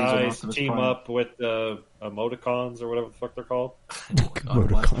guys team up with the Emoticons or whatever the fuck they're called.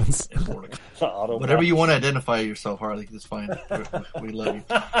 Emoticons. Whatever you want to identify yourself, Harley, that's fine. We love you.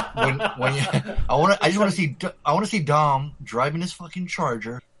 I just want to see Dom driving his fucking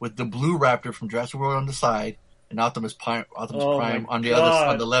Charger with the blue Raptor from Jurassic World on the side, and Optimus Prime on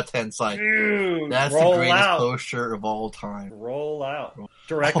the left hand side. Dude, that's the greatest poster of all time. Roll out.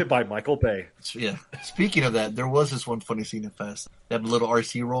 Directed by Michael Bay. Yeah. Speaking of that, there was this one funny scene in Fast. They have a little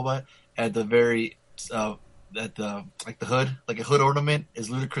RC robot at the very like the hood, like a hood ornament is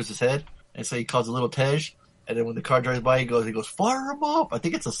Ludacris's head, and so he calls a little Tej, and then when the car drives by, he goes fire him up. I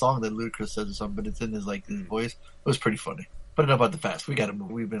think it's a song that Ludacris says or something, but it's in his voice. It was pretty funny. But enough about the Fast. We got to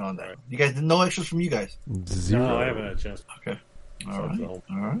move. We've been on that. You guys, no extras from you guys. Zero. No, I haven't had a chance. Okay. All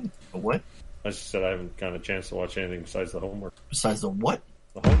right. But what? I just said I haven't gotten a chance to watch anything besides the homework. Besides the what?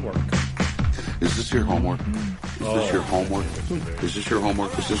 The homework. Is this your homework? Is this your homework? Is this your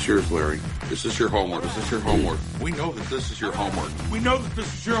homework? Is this yours, Larry? Is this your homework? Is this your homework? We know that this is your homework. We know that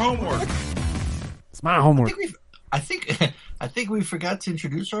this is your homework. It's my homework. I think we forgot to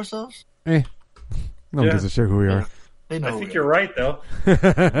introduce ourselves. No one gives a shit who we are. They know I think you're right, though. We'll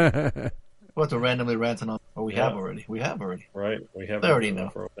have to randomly rant on. Oh, we have already. Right. We have. They already know.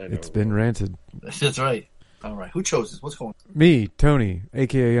 It's been ranted. That's right. All right. Who chose this? What's going on? Me, Tony,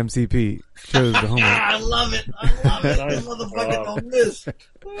 a.k.a. MCP, chose the homework. I love it. Nice I motherfucking on this.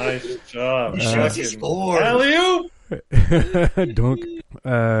 Nice job. He scored. Alley-oop. Dunk.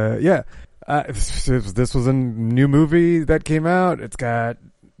 Yeah. This was a new movie that came out. It's got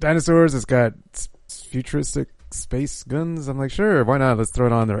dinosaurs. It's got futuristic space guns. I'm like, sure, why not? Let's throw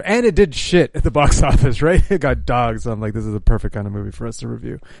it on there. And it did shit at the box office, right? It got dogs. So I'm like, this is the perfect kind of movie for us to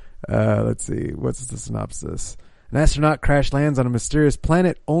review. Let's see. What's the synopsis? An astronaut crash lands on a mysterious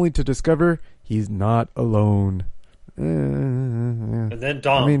planet only to discover he's not alone. And then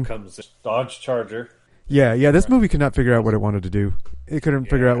Dom comes in. Dodge Charger. Yeah. This movie could not figure out what it wanted to do. It couldn't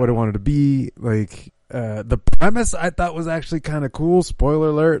figure out what it wanted to be. Like, the premise I thought was actually kind of cool. Spoiler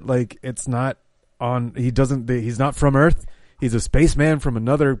alert. Like, it's not he's not from Earth. He's a spaceman from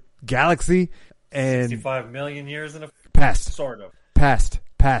another galaxy. And 65 million years in the past. Sort of. Past.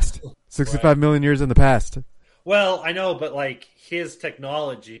 65 million years in the past. Well, I know, but like his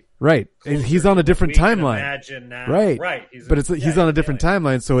technology. Right. And he's on a different timeline. Imagine now. Right. He's on a different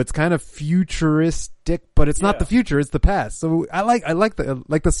timeline, so it's kind of futuristic, but it's not the future, it's the past. So I like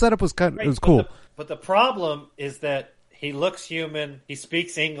the setup was it was cool. But the problem is that he looks human, he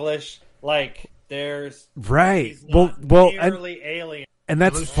speaks English, Like there's right. He's not nearly alien. And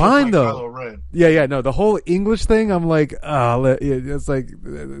that's fine though. Yeah, no, the whole English thing, I'm like, it's like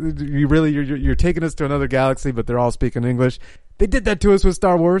you're taking us to another galaxy, but they're all speaking English. They did that to us with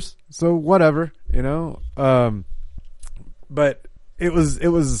Star Wars, so whatever, you know. But it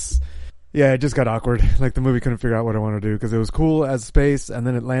was, yeah, it just got awkward. Like the movie couldn't figure out what I wanted to do because it was cool as space, and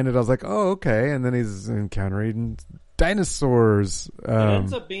then it landed. I was like, oh, okay, and then he's encountering dinosaurs. It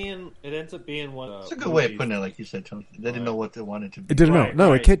ends up being one. It's a good way of putting it, like you said, Tony. They didn't know what they wanted to be. It didn't know.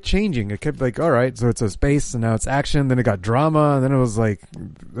 No, it kept changing. It kept like, all right, so it's a space, and now it's action. Then it got drama, and then it was like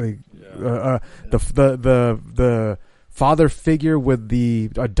the father figure with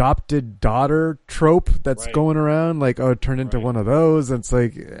the adopted daughter trope that's going around. Like, oh, it turned into one of those. And it's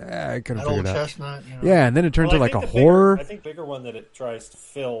like, I couldn't figure it out. Chestnut, you know? Yeah, and then it turned to like a horror. I think bigger one that it tries to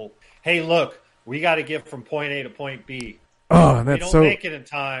fill. Hey, look. We got to get from point A to point B. Oh, and that's we don't make it in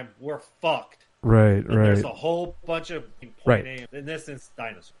time. We're fucked. Right. There's a whole bunch of point A. In this instance,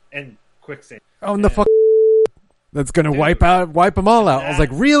 dinosaurs and quicksand. Oh, and the fuck that's gonna wipe them all out. I was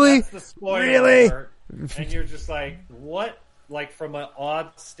like, really, that's the spoiler really? Alert. And you're just like, what? Like from an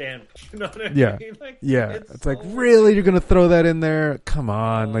odd standpoint, you know what I mean? Like, it's like, really, you're gonna throw that in there? Come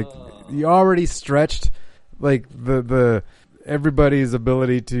on, like you already stretched like the everybody's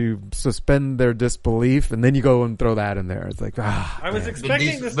ability to suspend their disbelief, and then you go and throw that in there. It's like, I was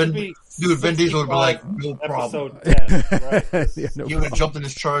expecting this to be Vin Diesel would be like, no problem. Episode 10, right? He would have jumped in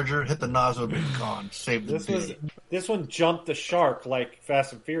his Charger, hit the nozzle, and been gone. Saved the day. This one jumped the shark like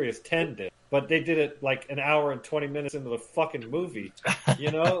Fast and Furious 10 did, but they did it like an hour and 20 minutes into the fucking movie.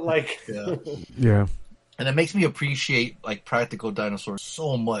 You know, like yeah. And it makes me appreciate like practical dinosaurs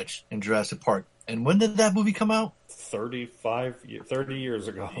so much in Jurassic Park. And when did that movie come out? 30 years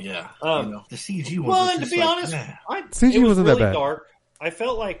ago. Yeah. The CG was. Well, and to be honest, CG wasn't really that bad. Dark. I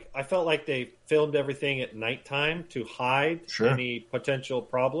felt like they filmed everything at nighttime to hide any potential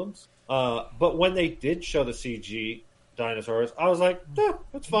problems. But when they did show the CG dinosaurs, I was like, yeah,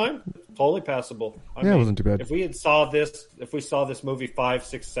 that's fine, totally passable. I mean, it wasn't too bad. If we saw this movie 5,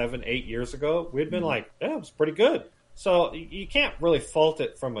 6, 7, 8 years ago, we'd been like, yeah, it was pretty good. So you can't really fault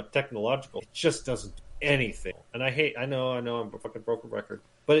it from a technological. It just doesn't do anything. And I know I'm a fucking broken record,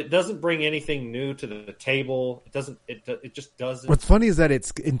 but it doesn't bring anything new to the table. It doesn't. It just doesn't. What's funny is that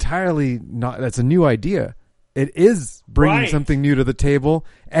it's entirely not. That's a new idea. It is bringing something new to the table,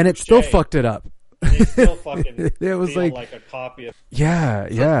 and it still fucked it up. It still fucking. It was like a copy of.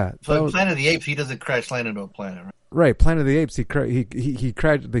 Yeah. So Planet of the Apes, he doesn't crash land into a planet, right? Right, Planet of the Apes. He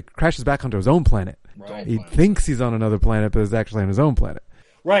crashes back onto his own planet. Right. He thinks he's on another planet, but is actually on his own planet.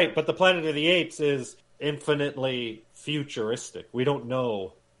 Right, but the Planet of the Apes is infinitely futuristic. We don't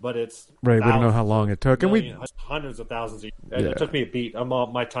know, but it's right. We don't know how long it took, and hundreds of thousands of years. And it took me a beat.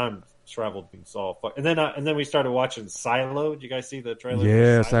 My time traveled and saw. And then we started watching Silo. Did you guys see the trailer?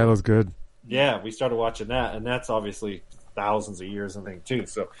 Yeah, Silo's good. Yeah, we started watching that, and that's obviously thousands of years and thing too.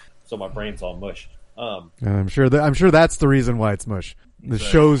 So my brain's all mush. I'm sure that's the reason why it's mush. The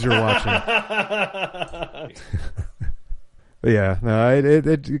shows you're watching. But yeah, no,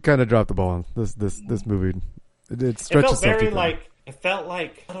 it kind of dropped the ball on this movie. It stretches itself too far. It felt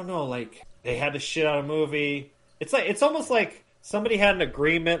like I don't know, like they had to shit out a movie. It's almost like somebody had an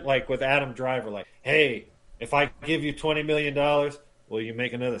agreement, like with Adam Driver, like, hey, if I give you $20 million, will you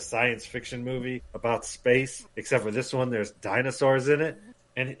make another science fiction movie about space? Except for this one, there's dinosaurs in it.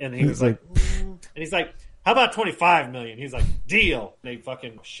 And he was like, and he's like, how about $25 million? He's like, deal. And they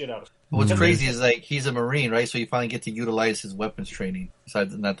fucking shit out of it. What's crazy is like he's a Marine, right? So you finally get to utilize his weapons training,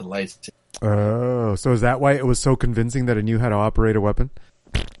 besides not the lights. Oh, so is that why it was so convincing that it knew how to operate a weapon?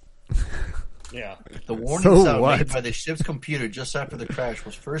 Yeah. The warning sound made by the ship's computer just after the crash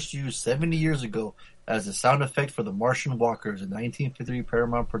was first used 70 years ago as a sound effect for the Martian Walkers in 1953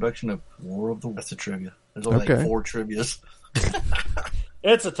 Paramount production of War of the West. That's a trivia. There's only like 4 trivias.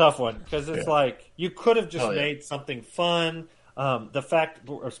 It's a tough one because it's like you could have just made something fun. The fact,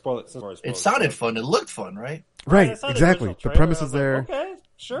 or spoil it. It sounded fun. It looked fun, right? Right, exactly. The premise is there. Okay,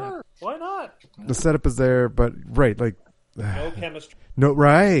 sure. Why not? The setup is there, but like no chemistry. No,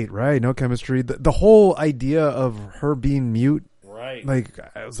 right. No chemistry. The whole idea of her being mute. Right. Like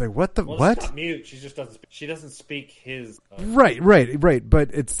I was like, what? She's not mute. She just doesn't. She doesn't speak his. Right.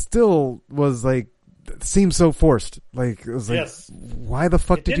 But it still was like. It seemed so forced. Like it was like, why the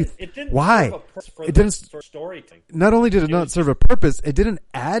fuck did you? It didn't. Why? It didn't. For story thing. Not only did it not serve a purpose, it didn't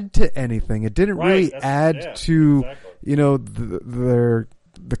add to anything. It didn't really add to the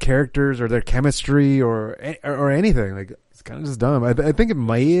characters or their chemistry or anything. Like it's kind of just dumb. I think it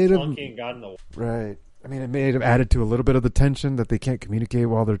might have. Got in the right. I mean, it may have added to a little bit of the tension that they can't communicate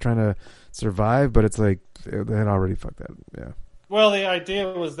while they're trying to survive, but it's like they had already fucked that. Yeah. Well, the idea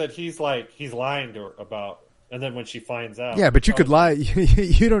was that he's lying to her about, and then when she finds out, yeah, but you could lie.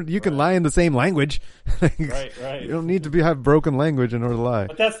 You can lie in the same language. Right. You don't need to have broken language in order to lie.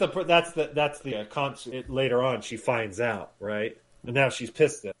 But that's the later on she finds out, right? And now she's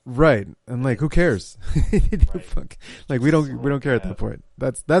pissed at. Right, and like, who cares? Right. Like, we don't care at that point.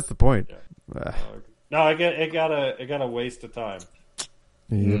 That's the point. Yeah. No, it got a waste of time.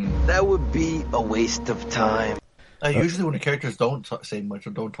 Yep. That would be a waste of time. Usually when the characters don't say much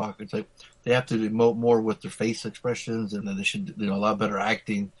or don't talk, it's like they have to emote more with their face expressions, and then they should do a lot better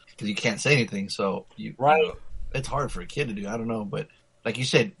acting because you can't say anything. So it's hard for a kid to do. I don't know, but like you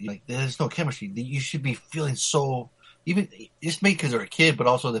said, like there's no chemistry. You should be feeling so. Even just maybe because they're a kid, but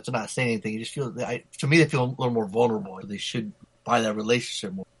also that they're not saying anything. You just feel. To me, they feel a little more vulnerable. They should buy that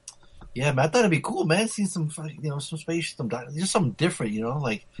relationship more. Yeah, man, I thought it'd be cool, man. Seeing some space, just something different,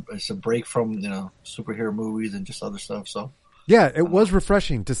 like it's a break from superhero movies and just other stuff. So yeah, it was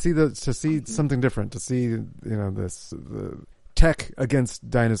refreshing to see something different. To see the tech against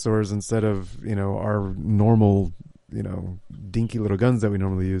dinosaurs instead of our normal dinky little guns that we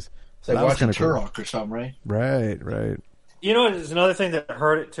normally use. It's like watching Turok or something, right? Right. There's another thing that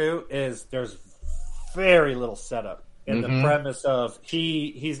hurt it too is there's very little setup. In the premise of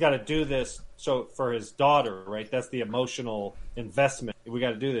he's got to do this so for his daughter, right? That's the emotional investment. We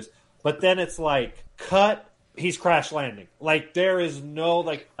got to do this, but then it's like cut. He's crash landing. Like there is no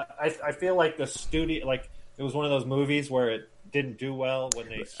I feel like the studio it was one of those movies where it didn't do well when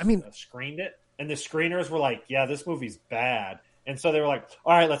they screened it, and the screeners were like, "Yeah, this movie's bad." And so they were like,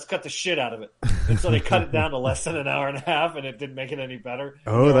 all right, let's cut the shit out of it. And so they cut it down to less than an hour and a half, and it didn't make it any better.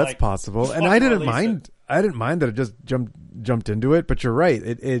 Oh, that's possible. And I didn't mind. I didn't mind that it just jumped into it. But you're right.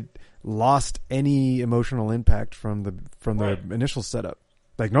 It lost any emotional impact from the initial setup.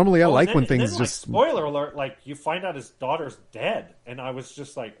 Like normally, I like when things just spoiler alert. Like you find out his daughter's dead, and I was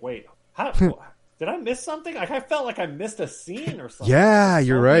just like, wait, how? Did I miss something? Like I felt like I missed a scene or something. Yeah,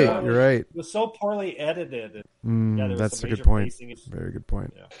 you're right. You're right. It was so poorly edited. That's a good point. Very good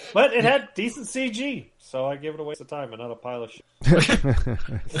point. Yeah. But it had decent CG, so I gave it a waste of time and not a pile of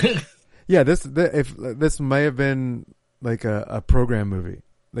shit. Yeah, this may have been like a program movie.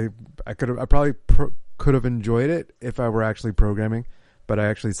 I probably could have enjoyed it if I were actually programming, but I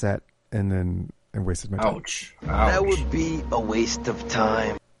actually sat and wasted my time. Ouch. That would be a waste of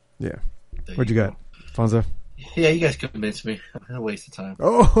time. Yeah. What you got, Fonso? Yeah, you guys convinced me. A waste of time.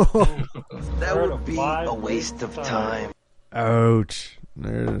 Oh, that would be a waste of time. Ouch.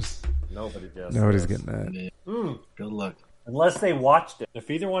 Nobody's getting that. Good luck. Unless they watched it. If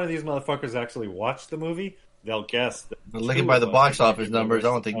either one of these motherfuckers actually watched the movie, they'll guess. But looking by the box office numbers, I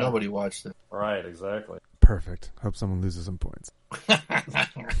don't think nobody watched it. Right, exactly. Perfect. Hope someone loses some points.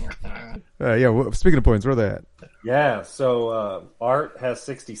 Speaking of points, where are they at? Yeah, so Art has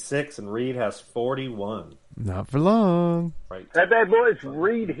 66 and Reed has 41. Not for long. Right. Hey, bad boys,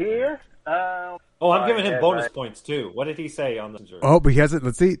 Reed here. I'm giving him bonus points too. What did he say on the? Oh, but he has it.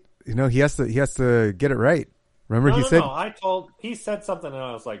 Let's see. He has to get it right. Remember he said. No, he said something and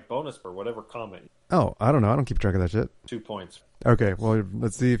I was like bonus for whatever comment. Oh, I don't know. I don't keep track of that shit. 2 points. Okay, well,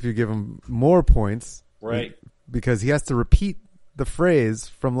 let's see if you give him more points. Right. Because he has to repeat the phrase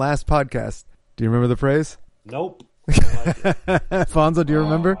from last podcast. Do you remember the phrase? Nope. Fonso, do you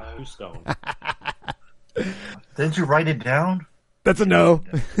remember? Didn't you write it down? That's a no.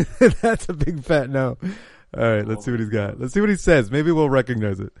 That's a big fat no. All right, let's see what he's got. Let's see what he says. Maybe we'll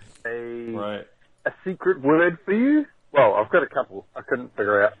recognize it. A secret word for you? Well, I've got a couple. I couldn't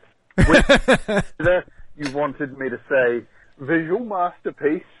figure out. Whether you wanted me to say visual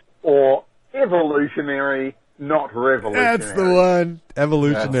masterpiece or evolutionary, not revolutionary. That's the one.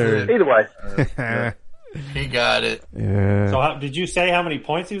 Evolutionary. Either way. He got it. Yeah. So did you say how many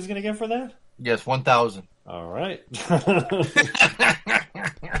points he was going to get for that? Yes, 1,000. All right.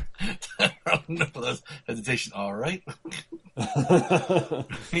 No hesitation. All right.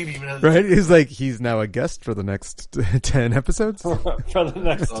 Right? He's now a guest for the next 10 episodes? For the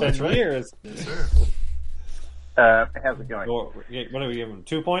next 10 years. Yes, sir. How's it going? What do we give him?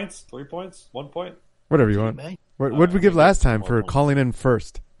 2 points? 3 points? 1 point? Whatever you want. What did we give last time for calling in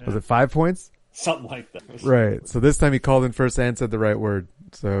first? Yeah. Was it 5 points? Something like that. Right. So this time he called in first and said the right word.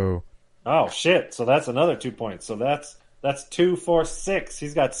 So. Oh shit! So that's another 2 points. So that's 2, 4, 6.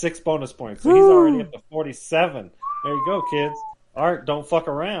 He's got 6 bonus points. So he's already up to 47. There you go, kids. Art, don't fuck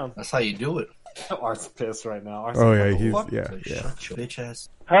around. That's how you do it. Art's pissed right now. Art's bitch ass.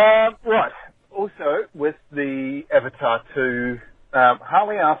 Right. Also, with the Avatar 2,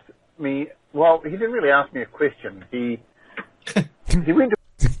 Harley asked me Well, he didn't really ask me a question. He went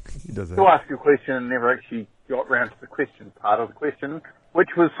to ask you a question and never actually got round to the question part of the question, which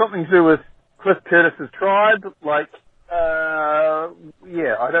was something to do with Cliff Curtis's tribe. Like,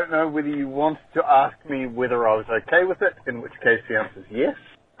 yeah, I don't know whether you wanted to ask me whether I was okay with it, in which case the answer is yes.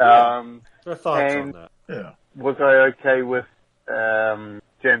 Your thoughts on that? Yeah. Was I okay with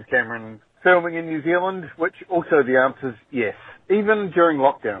James Cameron filming in New Zealand? Which also the answer is yes. Even during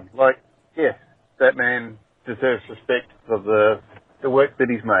lockdown. Like, yes, that man deserves respect for the work that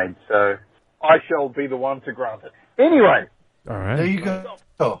he's made. So I shall be the one to grant it. Anyway. All right. There you go.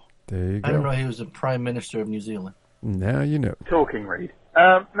 Oh, there you go. I didn't know he was the Prime Minister of New Zealand. Now you know. Talking Reed.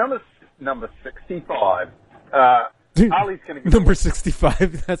 Number 65. Harley's going to give number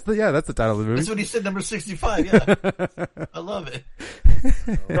 65. That's the title of the movie. That's what he said. Number 65. Yeah, I love it.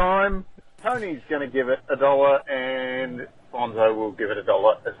 Time. Tony's going to give it $1, and Fonso will give it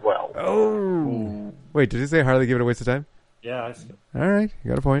 $1 as well. Oh, wait! Did you say Harley give it a waste of time? Yeah, I see. All right, you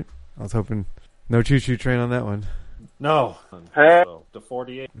got a point. I was hoping no choo-choo train on that one. No. So, the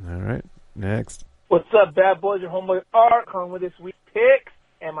 48. All right, next. What's up, bad boys? Your homeboy Art calling with this week's picks,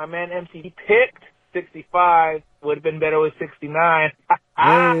 and my man MC picked 65. Would have been better with 69.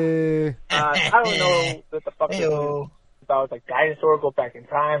 Hey. I don't know what the fuck it is about, like dinosaur, go back in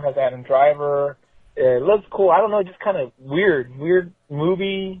time, has Adam Driver. It looks cool. I don't know, just kind of weird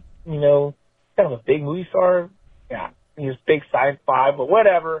movie. You know, kind of a big movie star. Yeah, he's big sci-fi, but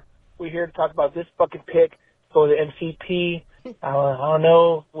whatever. We're here to talk about this fucking pick. Go to MCP. I don't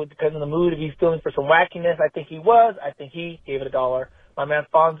know. It depends on the mood. If he's feeling for some wackiness, I think he was. I think he gave it $1. My man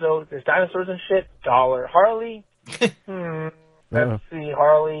Fonso, there's dinosaurs and shit. $1. Harley. Let's see,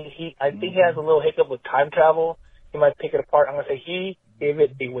 Harley. I think he has a little hiccup with time travel. He might pick it apart. I'm gonna say he gave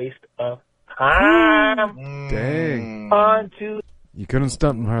it a waste of time. Dang. On to. You couldn't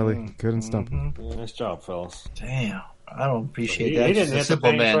stump him, Harley. Couldn't stump him. Nice job, fellas. Damn. I don't appreciate that. He didn't hit the simple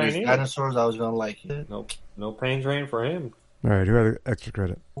pain man. train There's either. dinosaurs. I was gonna like it. Nope. No pain train for him. All right, who had the extra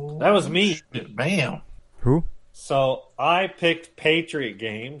credit? That was me. Bam. Who? So I picked Patriot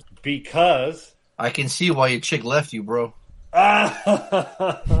games because I can see why your chick left you, bro.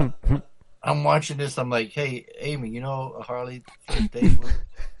 I'm watching this. I'm like, hey, Amy, you know Harley first date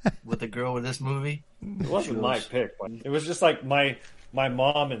with the girl with this movie? It wasn't my pick. But it was just like my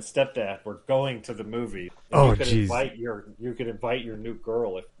mom and stepdad were going to the movie. And Oh, you could jeez. you could invite your new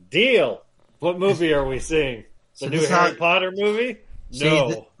girl. Deal. What movie are we seeing? The So new this Harry how- Potter movie? See,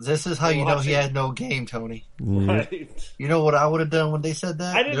 No. this is how you know Watch he it. had no game, Tony. Right. You know what I would have done when they said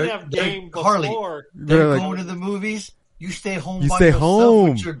that? I didn't have game before. Harley, They're they're like- going to the movies. You stay home You by stay yourself home.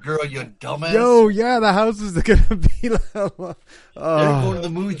 with your girl, you dumbass. Yo, yeah, the house is gonna be like. They're going to the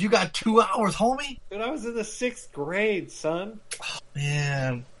movies. You got 2 hours, homie. Dude, I was in the 6th grade, son.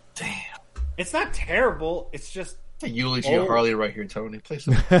 Man, damn. It's not terrible. It's just A eulogy of Harley right here, Tony. Play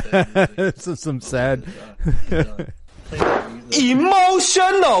some. some sad.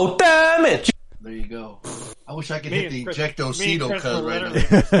 Emotional damage. There you go. I wish I could Me hit the and Chris- Ejecto-Cedo me and Chris cut were right literally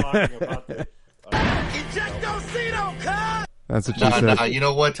now. just talking about this. That's what you said. Nah, you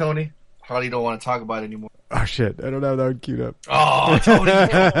know what, Tony? Harley don't want to talk about it anymore. Oh shit! I don't have that one queued up. Oh, Tony.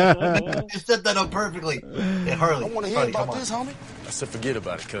 You set that up perfectly. Hey, Harley. I want to hear Harley, about come on. this, homie. I said forget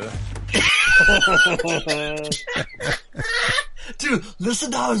about it, cuz. Dude,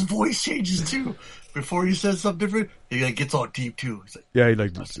 listen to how his voice changes, too. Before he says something different, he like gets all deep, too. He's like, Yeah, he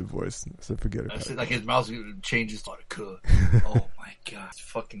liked his voice, so forget about it. like his mouth changes to "Cuh." Oh my god, it's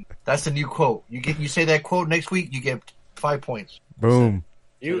fucking. That's the new quote. You say that quote next week, you get 5 points. Boom.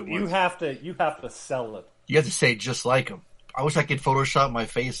 You have to sell it. You have to say just like him. I wish I could Photoshop my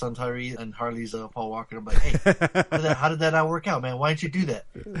face on Tyree and Harley's Paul Walker. I'm like, hey, how did that not work out, man? Why didn't you do that?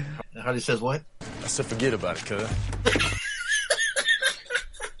 And Harley says, what? I said forget about it, cuz.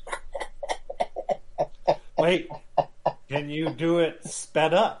 Wait, can you do it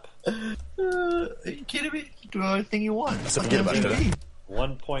sped up? Are you kidding me? Do anything you want. I said forget about it, cuz.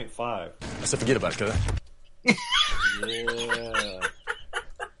 1.5. I said forget about it, cuz. Yeah.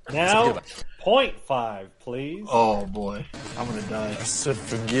 Now, 0.5, please. Oh boy, I'm gonna die. I said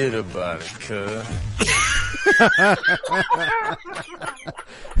forget about it, cuz.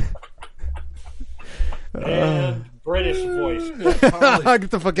 And British voice.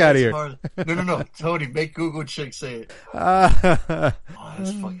 Get the fuck out of here. No. Tony, make Google chick say it. Ah. Oh,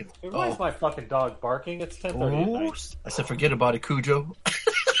 that's fucking. Why is my fucking dog barking? It's 10:30 at night. I said forget about it, Cujo.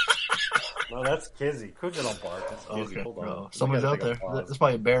 No, that's Kizzy. Cujo don't bark. That's Kizzy. Okay, Hold on. bro. We Someone's gotta out there. take a pause. There's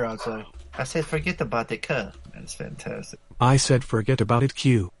probably a bear outside. I said forget about the cuh. That's fantastic. I said forget about it,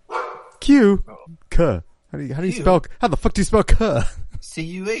 Q. Q. Cuh. How do you spell? How the fuck do you spell cuh?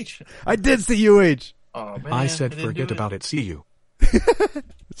 C-U-H. I did C-U-H. Oh, man. I said forget about it, see you.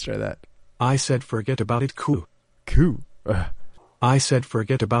 Let's try that. I said forget about it, coo. Coo. I said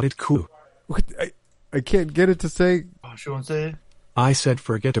forget about it, coo. What? I can't get it to say... Oh, she won't say it? I said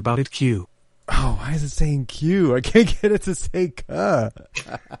forget about it, Q. Oh, why is it saying Q? I can't get it to say K.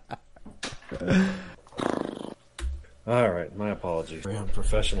 All right, my apologies. Very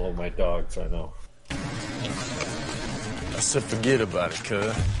unprofessional with my dogs, I know. I said forget about it,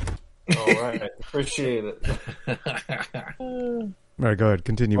 cuz. All right, appreciate it. All right, go ahead.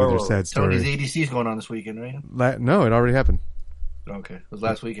 Continue with your sad story. Tony's ADC's going on this weekend, right? No, it already happened. Okay, it was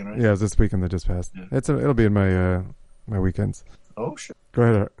last weekend, right? Yeah, it was this weekend that just passed. Yeah. It'll be in my my weekends. Oh shit! Go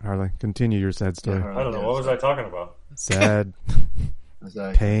ahead, Harley. Continue your sad story. Yeah, I don't know. What was I talking about? Sad,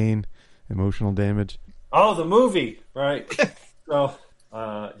 pain, emotional damage. Oh, the movie, right? So,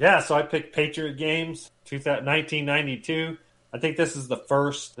 so I picked Patriot Games, 1992. I think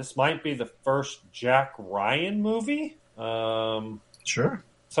this might be the first Jack Ryan movie. Sure.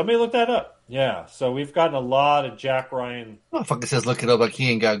 Somebody look that up. Yeah, so we've gotten a lot of Jack Ryan. Motherfucker says look it up like he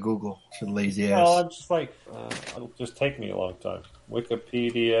ain't got Google. It's a lazy ass. Oh, I'm just like, it'll just take me a long time.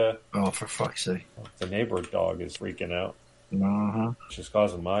 Wikipedia. Oh, for fuck's sake. The neighbor dog is freaking out. Uh-huh. Which is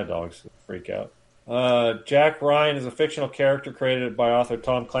causing my dogs to freak out. Jack Ryan is a fictional character created by author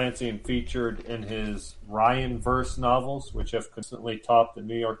Tom Clancy and featured in his Ryan-verse novels, which have consistently topped the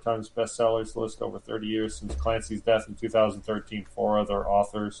New York Times bestsellers list over 30 years since Clancy's death in 2013. 4 other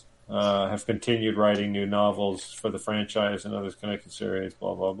authors have continued writing new novels for the franchise and others connected series,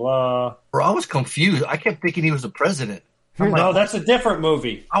 blah, blah, blah. Bro, I was confused. I kept thinking he was the president. No, that's a different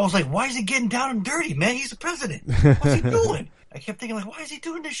movie. I was like, why is he getting down and dirty, man? He's the president. What's he doing? I kept thinking, like, why is he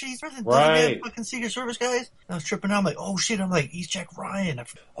doing this shit? He's president. Doesn't he have fucking Secret Service guys? I was tripping out. I'm like, oh shit. I'm like, he's Jack Ryan.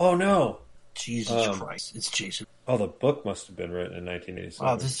 Oh no. Jesus Christ. It's Jason. Oh, the book must have been written in 1987.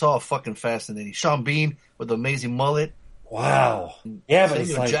 Oh, this is all fucking fascinating. Sean Bean with the amazing mullet. Wow. Yeah, but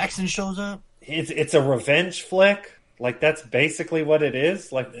Samuel Jackson shows up. It's a revenge flick. Like, that's basically what it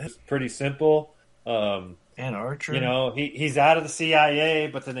is. Like, it's pretty simple. And Archer. You know, he's out of the CIA,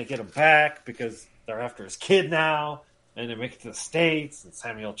 but then they get him back because they're after his kid now. And they make it to the States, and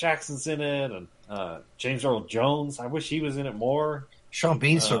Samuel Jackson's in it, and James Earl Jones. I wish he was in it more. Sean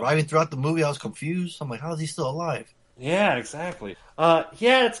Bean surviving throughout the movie. I was confused. I'm like, how is he still alive? Yeah, exactly.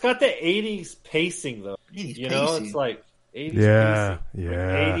 It's got the 80s pacing, though. 80s you pacing. know, it's like 80s yeah, pacing.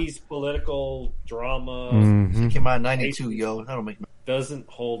 Yeah. 80s political drama. Mm-hmm. It came out in 92, yo. That don't make doesn't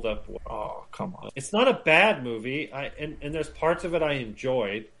hold up well. Oh, come on. It's not a bad movie. And there's parts of it I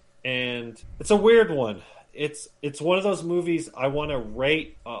enjoyed. And it's a weird one. It's one of those movies I want to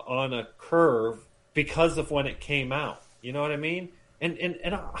rate on a curve because of when it came out. You know what I mean? And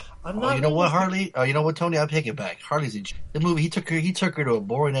I'm not. Oh, you know what, Harley? You know what, Tony? I'll take it back. Harley's the movie. He took her to a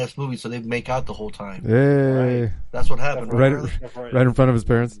boring ass movie, so they'd make out the whole time. Hey. Right? That's what happened. Right in front of his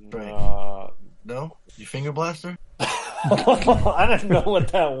parents. Right. No, you finger blaster. I didn't know what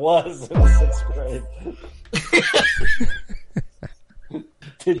that was in 6th grade.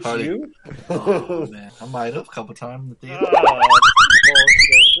 Did Harley. you? Oh, man. I might have a couple times in the theater.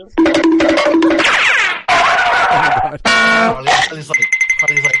 Harley's like,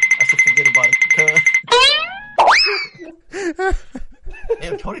 I said forget about it.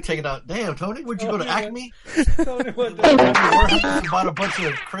 Damn, Tony taking out. Damn, Tony, would you go to Acme? Tony went to bought a bunch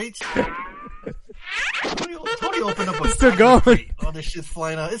of crates. Tony opened up a still going. Crate. All this shit's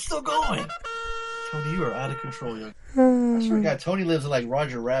flying out. It's still going. Tony, you are out of control, young. I swear to God, Tony lives like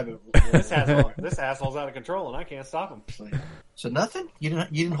Roger Rabbit. This asshole's out of control, and I can't stop him. So nothing? You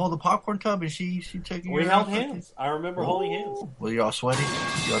didn't hold the popcorn tub, and she took you. We held hands. I remember holding hands. Were you all sweaty?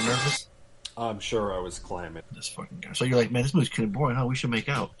 You all nervous? I'm sure I was clamming. This fucking guy. So you're like, man, this movie's kind of boring, huh? We should make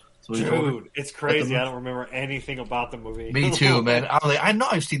out. So dude, it's crazy. I don't remember anything about the movie. Me too, man. I was like, I know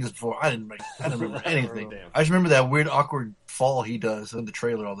I've seen this before. I didn't remember anything. I just remember that weird, awkward fall he does in the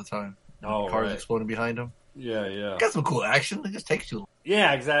trailer all the time. Oh, cars exploding behind him. Yeah. Got some cool action. It just takes too long.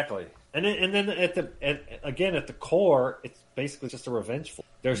 Yeah, exactly. And then at the core, it's basically just a revenge flick.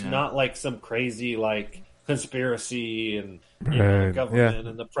 There's not like some crazy like conspiracy and know, the government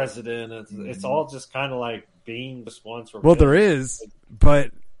and the president. It's all just kind of like being just wants revenge. Well, there is,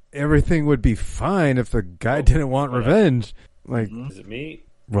 but everything would be fine if the guy didn't want revenge. Like, is it me?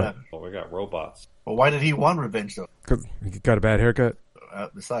 What? Oh, we got robots. Well, why did he want revenge though? Because he got a bad haircut.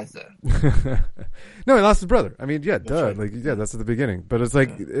 Besides that, no, he lost his brother. I mean, that's right. Like, that's at the beginning. But it's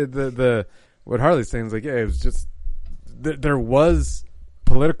like the what Harley's saying is like, it was just there was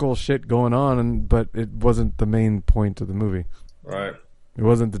political shit going on, but it wasn't the main point of the movie. Right. It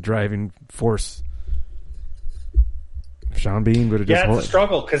wasn't the driving force. Sean Bean would have just it's a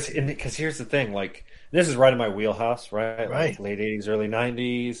struggle because here's the thing, like this is right in my wheelhouse, right? Right. Like late 80s, early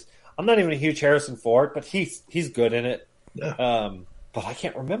 90s. I'm not even a huge Harrison Ford, but he's good in it. Yeah. But I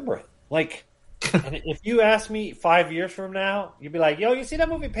can't remember it. Like, and if you ask me 5 years from now, you'd be like, "Yo, you see that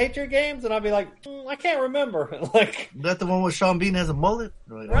movie Patriot Games?" And I'll be like, "I can't remember." Like, is that the one where Sean Bean has a mullet?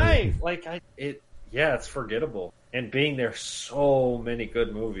 Like, right? Like, it's forgettable. And being there, so many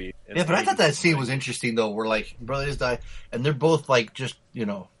good movies. Yeah, but I thought that scene was interesting though, where like brothers die and they're both like just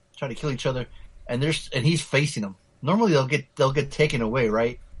trying to kill each other, and he's facing them. Normally they'll get taken away,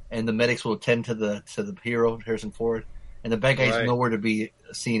 right? And the medics will attend to the hero Harrison Ford, and the bad guy's nowhere to be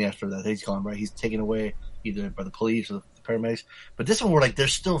seen after that. He's gone, right? He's taken away either by the police or the paramedics. But this one, where like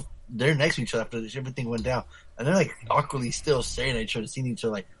they're next to each other after everything went down, and they're like awkwardly still staring at each other, seeing each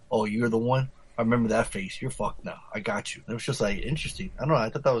other like, "Oh, you're the one. I remember that face. You're fucked now. I got you." It was just like interesting. I don't know. I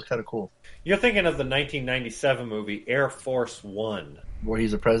thought that was kind of cool. You're thinking of the 1997 movie Air Force One, where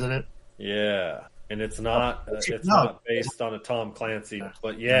he's the president. Yeah, and it's not not based on a Tom Clancy,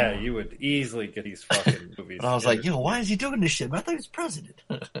 but you would easily get these fucking movies. And I was like, why is he doing this shit? I thought he was president.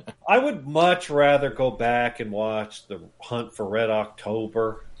 I would much rather go back and watch The Hunt for Red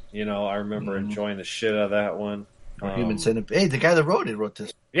October. I remember enjoying the shit out of that one. Human Centipede. Hey, the guy that wrote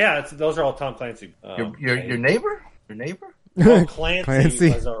this. Yeah, those are all Tom Clancy. Your neighbor? Your neighbor? Tom Clancy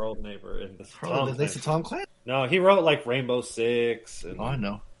was our old neighbor. They said Tom Clancy? No, he wrote like Rainbow Six. And, I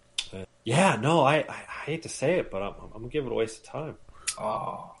know. I hate to say it, but I'm going to give it a waste of time.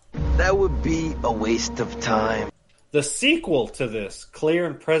 Oh. That would be a waste of time. The sequel to this, Clear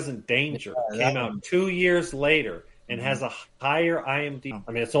and Present Danger, came out 2 years later and has a higher IMDb.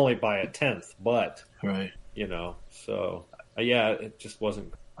 I mean, it's only by 1/10, but... Right. So it just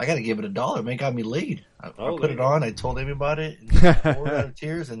wasn't. I got to give it $1. Man, got me laid. I put it on. I told him about it. Poured out of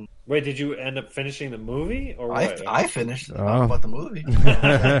tears. And wait, did you end up finishing the movie or what? I finished. About the movie.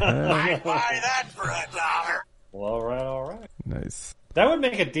 I'd buy that for $1. Well, all right. Nice. That would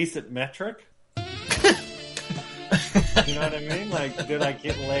make a decent metric. You know what I mean? Like, did I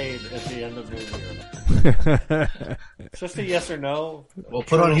get laid at the end of the movie or not? It's just a yes or no. Well,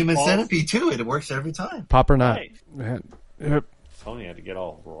 put on Human Centipede too. It works every time. Pop or not. Right. Yep. Tony had to get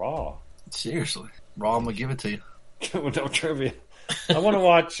all raw. Seriously. Raw, I'm going to give it to you. With no trivia. I want to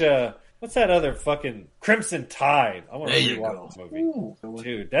watch, what's that other fucking Crimson Tide? I want to rewatch this movie. Ooh.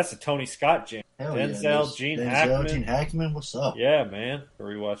 Dude, that's a Tony Scott jam. Denzel, Gene Hackman, what's up? Yeah, man.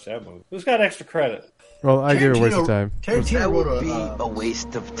 Rewatch that movie. Who's got extra credit? Well, I give it a waste of time. That would be a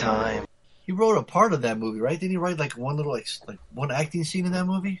waste of time. He wrote a part of that movie, right? Didn't he write like one little like one acting scene in that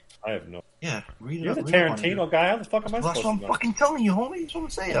movie? I have no. Yeah, read it. You're the Tarantino guy. How the fuck am I supposed to know? That's what I'm fucking telling you, homie. That's what I'm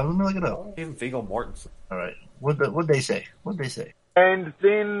saying. I'm gonna look it up. Even Viggo Mortensen. All right. What'd they say? And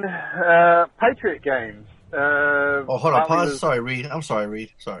then Patriot Games. Hold on. Pause. Sorry, Reed. I'm sorry, Reed.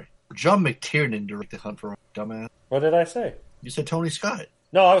 Sorry. John McTiernan directed Hunt for Dumbass. What did I say? You said Tony Scott.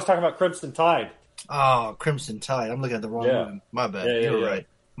 No, I was talking about Crimson Tide. Oh, Crimson Tide. I'm looking at the wrong movie. My bad. You're right.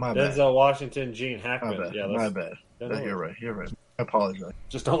 My bad. Denzel Washington, Gene Hackman. My bad. You're right. I apologize.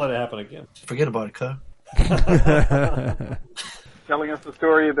 Just don't let it happen again. Forget about it, cuz. Telling us the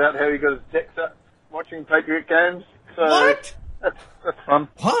story about how he got his dick sucked watching Patriot Games. So what? That's fun.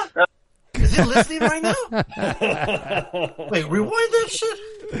 What? Is it listening right now? Wait, rewind that shit?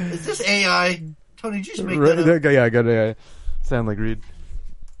 Is this AI? Tony, did you just make that up? Yeah, I got AI. Sound like Reed.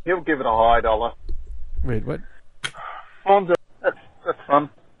 He'll give it a high $1. Wait, what? Fonso. That's fun.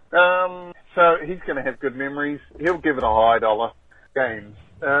 So he's going to have good memories. He'll give it a high $1. Games.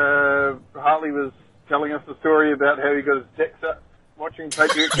 Harley was telling us the story about how he got his dick sucked watching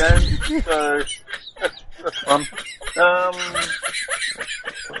Patriot Games. So that's fun.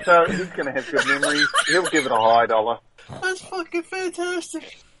 So he's going to have good memories. He'll give it a high $1. That's fucking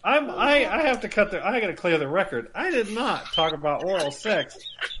fantastic. I have to I got to clear the record. I did not talk about oral sex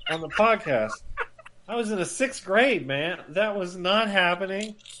on the podcast. I was in the 6th grade, man. That was not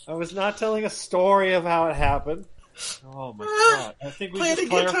happening. I was not telling a story of how it happened. Oh my god! I think we just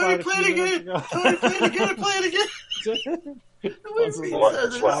clarified a few minutes ago. Play it again.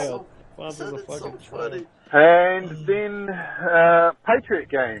 Fonso's a fucking funny. And then Patriot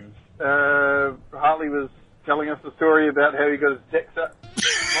Games. Harley was telling us the story about how he got his dick sucked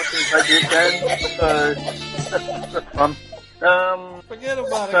watching Patriot Games. So that's fun. Forget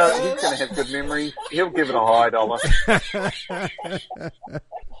about it. So he's going to have good memories. He'll give it a high $1.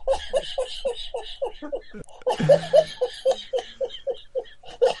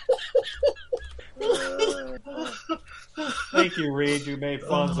 Thank you, Reed. You made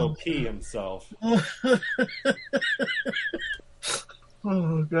Fonso pee himself.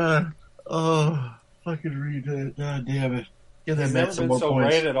 Oh god. Oh. fucking read that. God damn it. Give that He's man never some been more so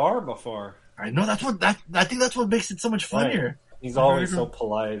points. rated R before. I know I think that's what makes it so much funnier. Right. He's always so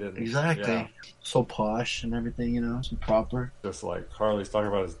polite and exactly so posh and everything, so proper. Just like Harley's talking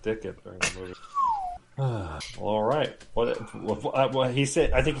about his dick during the movie. All right. What he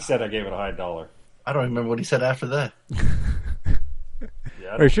said? I think he said I gave it a high dollar. I don't remember what he said after that.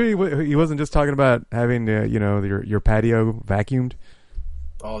 Are you sure he wasn't just talking about having your patio vacuumed?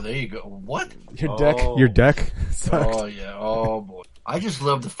 Oh, there you go. What? Your deck sucks. Oh yeah. Oh boy. I just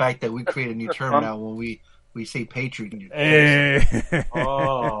love the fact that we create a new term now when we say Patriot. Hey.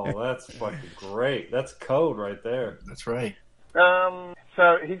 Oh, that's fucking great. That's code right there. That's right.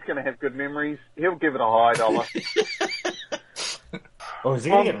 So he's going to have good memories. He'll give it a high dollar. Oh, is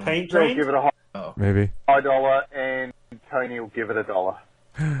he going to get paint trained? He'll give it a maybe high dollar, and Tony will give it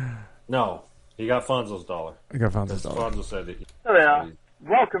 $1. No, he got Fonso's dollar. I got Fonso's dollar. Fonso said it. So there.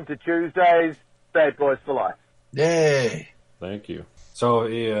 Welcome to Tuesdays, Bad Boys for Life. Yay! Thank you. So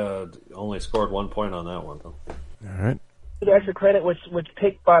he only scored 1 point on that one, though. All right. The extra credit was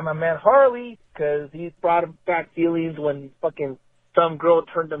picked by my man Harley because he brought him back feelings when fucking some girl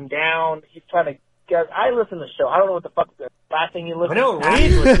turned him down. He's trying to get. I listen to the show. I don't know what the fuck the last thing you listen. I know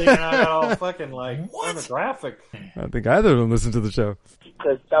Reed was thinking I got all fucking like pornographic. I don't think either of them listened to the show.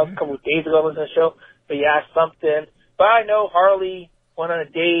 Because that was a couple of days ago I listened to the show. But yeah, something. But I know Harley went on a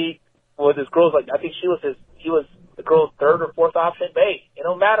date with this girl's I think he was the girl's third or fourth option. But hey, it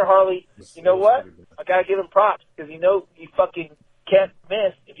don't matter, Harley. You know what? I gotta give him props because you fucking can't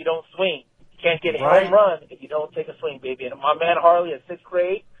miss if you don't swing. You can't get a home run if you don't take a swing, baby. And my man Harley at 6th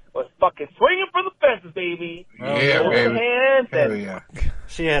grade was fucking swinging for the fences, baby. Yeah, baby. Hands and yeah.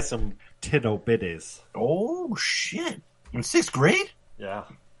 She has some tittle bitties. Oh shit! In 6th grade? Yeah.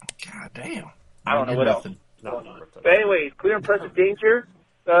 God damn. I don't know what else. No. But anyways, Clear and Present Danger.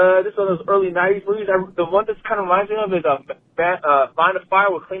 This is one of those early 90s movies. The one that kind of reminds me of is Line of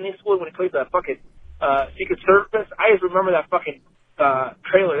Fire with Clint Eastwood when he plays that fucking Secret Service. I just remember that fucking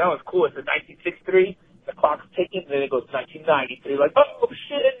trailer. That was cool. It's in 1963. The clock's ticking, and then it goes 1993. Like, oh,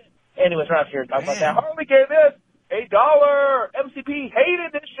 shit. Anyways, we're not here to talk about that. Harley gave this $1. MCP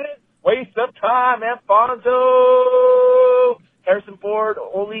hated this shit. Waste of time. And Fonso. Harrison Ford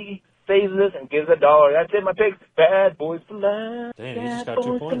only saves this and gives $1. That's it, my picks. Bad Boys for Life. Damn, you just got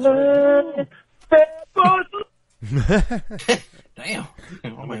 2 points. Right? Bad Boys for Life. Damn.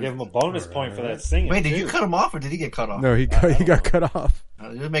 I'm going to give him a bonus point for that singing. Wait, did you cut him off or did he get cut off? No, he got cut off.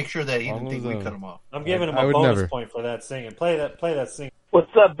 Just make sure that he didn't think we cut him off. I'm giving him a bonus point for that singing. Play that singing.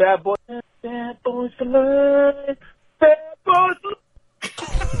 What's up, Bad Boys? Bad Boys for Life. Bad Boys for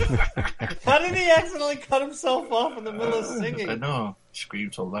Life. How did he accidentally cut himself off in the middle of singing? I know.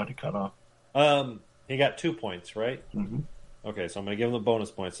 Screamed so loud he cut off. He got 2 points, right? Mm-hmm. Okay, so I'm going to give him the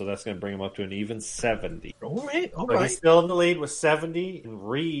bonus point, so that's going to bring him up to an even 70. All right. But he's still in the lead with 70, and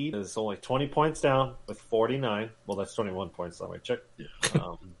Reed is only 20 points down with 49. Well, that's 21 points that way. Check.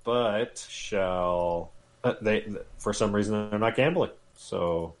 Yeah. But for some reason, they're not gambling.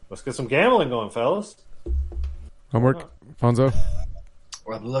 So let's get some gambling going, fellas. Homework, Fonso?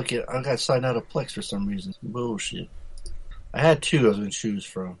 Well, look, I got signed out of Plex for some reason. Bullshit. I had 2 I was going to choose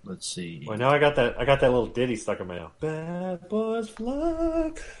from. Let's see. Well, now I got that little ditty stuck in my mouth. Bad boys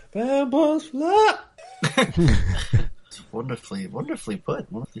fly, bad boys fly. It's wonderfully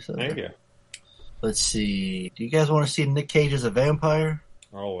put. Wonderfully said. Thank you. Let's see. Do you guys want to see Nick Cage as a vampire?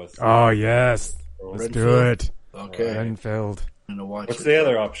 Oh yes. Let's do it. Okay. Renfield. What's the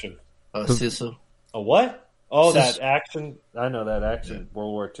other option? Sisu. A what? Oh, that action. I know that action. Yeah.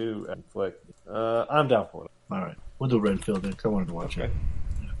 World War II flick. I'm down for it. All right. We'll do Renfield then, because I wanted to watch it.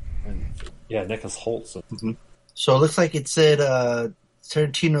 Yeah, Nicholas Holt. Mm-hmm. So it looks like it said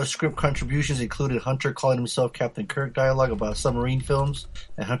Tarantino's script contributions included Hunter calling himself Captain Kirk dialogue about submarine films,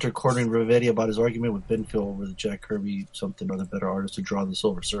 and Hunter cornering Rivetti about his argument with Benfield over the Jack Kirby something or the better artist to draw the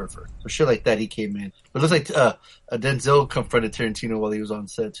Silver Surfer. So shit like that, he came in. But it looks like Denzel confronted Tarantino while he was on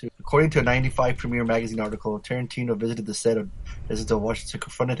set too. According to a 95 Premiere Magazine article, Tarantino visited the set of Denzel Washington,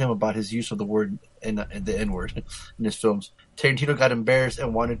 confronted him about his use of the word and the N-word in his films. Tarantino got embarrassed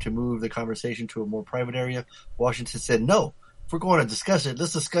and wanted to move the conversation to a more private area. Washington said, "No, if we're going to discuss it,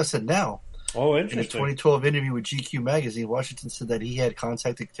 let's discuss it now." Oh, interesting. In a 2012 interview with GQ magazine, Washington said that he had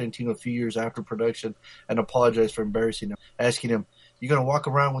contacted Tarantino a few years after production and apologized for embarrassing him, asking him, "You going to walk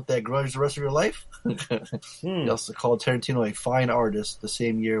around with that grudge the rest of your life?" He also called Tarantino a fine artist. The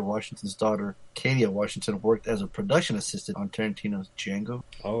same year, Washington's daughter, Katia Washington, worked as a production assistant on Tarantino's Django.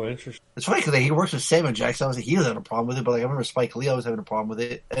 Oh, interesting. It's funny because he works with Samuel Jackson. Obviously, he doesn't have a problem with it, but I remember Spike Lee was having a problem with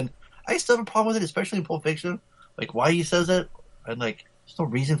it. And I still have a problem with it, especially in Pulp Fiction. Like, why he says that. And, there's no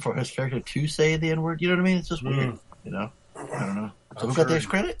reason for his character to say the N-word. You know what I mean? It's just weird. You know? I don't know. So who got the extra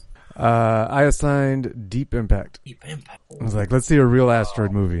credit? I assigned Deep Impact. Deep Impact. I was like, let's see a real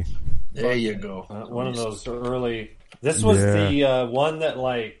asteroid movie. There you go. One of those early. This was the one that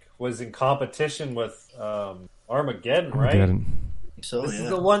like was in competition with Armageddon, right? Armageddon. So this is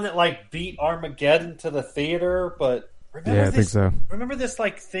the one that like beat Armageddon to the theater, but I think so. Remember this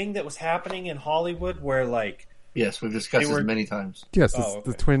like thing that was happening in Hollywood where like yes, we've discussed this many times. Yes,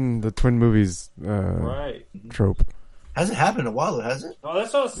 the twin movies right trope. Hasn't happened in a while, has it? Oh,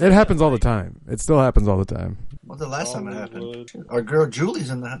 that's it happens all the time. It still happens all the time. When's the last time it happened? Our girl Julie's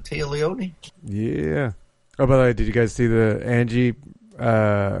in the Tia Leone. Yeah. Oh, by the way, did you guys see the Angie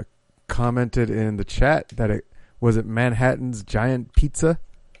commented in the chat that it was Manhattan's Giant Pizza?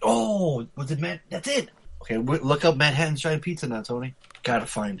 Oh, was it That's it. Okay, look up Manhattan's Giant Pizza now, Tony. Gotta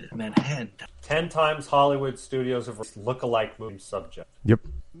find it. Manhattan. 10 times Hollywood studios have look-alike movie subject. Yep.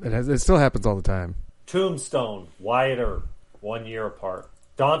 It still happens all the time. Tombstone, Wyatt Earp, 1 year apart.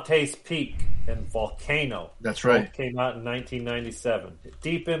 Dante's Peak and Volcano. That's right. Both came out in 1997.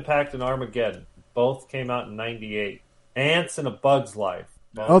 Deep Impact and Armageddon. Both came out in 98. Ants and A Bug's Life.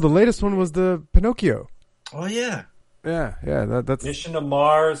 Oh, the latest one was the Pinocchio. Oh, yeah. Yeah. That's Mission to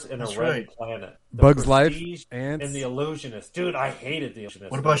Mars and A Red Planet. The Bug's Life, Ants, and The Illusionist. Dude, I hated The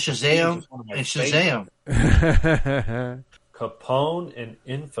Illusionist. What about Shazam and Shazam? Capone and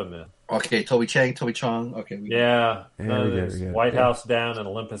Infamous. Okay, Toby Chong. Okay. White House Down and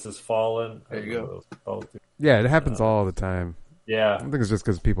Olympus Has Fallen. There you go. Yeah, it happens all the time. Yeah. I think it's just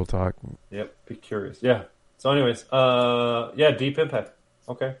because people talk. Yep, be curious. Yeah. So anyways, Deep Impact.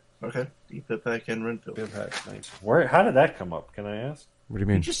 Okay. Deep Impact and Renfield. Deep Impact, thanks. How did that come up? Can I ask? What do you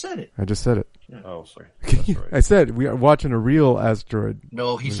mean? You just said it. I just said it. Yeah. Oh, sorry. I said we are watching a real asteroid.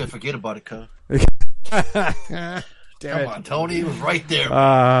 No, he said forget about it, cuz. Damn Come on, Tony. He was right there.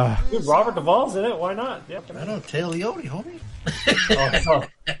 Dude, Robert Duvall's in it. Why not? Yeah, I know. Tia Leone, homie.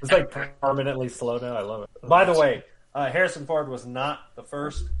 It's like permanently slow down. I love it. By the way, Harrison Ford was not the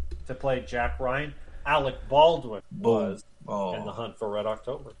first to play Jack Ryan. Alec Baldwin was in The Hunt for Red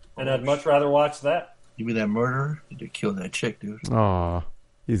October. And I'd much rather watch that. You mean that murderer? He did kill that chick, dude. Aw.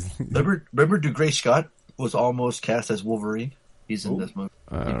 Remember DeGray Scott was almost cast as Wolverine? He's in this movie.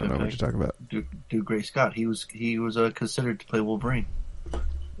 I don't know what you're talking about. DeGray Scott. He was considered to play Wolverine.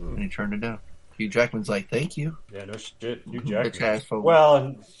 And he turned it down. Hugh Jackman's like, thank you. Yeah, no shit. Hugh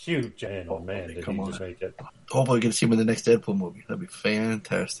Jackman. Hugh Jackman, man, did he just make it. Hopefully we get to see him in the next Deadpool movie. That'd be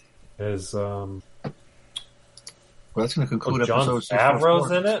fantastic. Well, that's going to conclude episode 6. John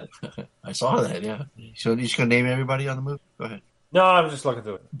Favreau's in it? I saw that, yeah. So you just going to name everybody on the movie? Go ahead. No, I'm just looking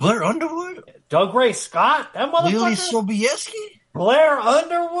through it. Blair Underwood? Doug Ray Scott? That motherfucker? Lily Sobieski? Blair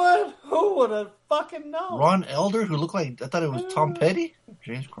Underwood? Who would have fucking known? Ron Elder, who looked like, I thought it was Tom Petty?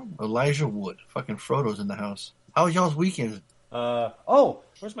 James Cromwell. Elijah Wood. Fucking Frodo's in the house. How was y'all's weekend?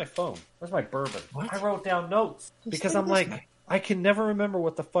 Where's my phone? Where's my bourbon? What? I wrote down notes because I'm like, I can never remember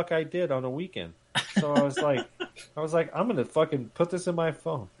what the fuck I did on a weekend. So I was like, I'm gonna fucking put this in my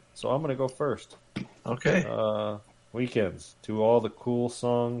phone. So I'm gonna go first. Okay. Weekends. To all the cool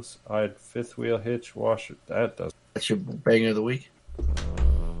songs. I had Fifth Wheel Hitch, Washer. That's your banger of the week.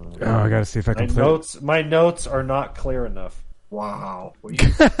 I gotta see if I can play it. My notes are not clear enough. Wow. Were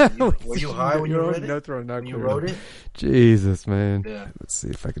you high when you read it? When you wrote it? Jesus, man. Yeah. Let's see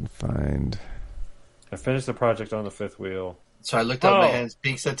if I can find. I finished the project on the fifth wheel. So I looked up my hands.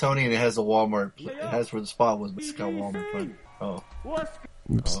 Pink said Tony, and it has a Walmart. It has where the spot was, but it's got Walmart.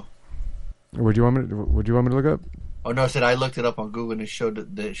 Oops. Would you want me to look up? Oh no! I said I looked it up on Google and it showed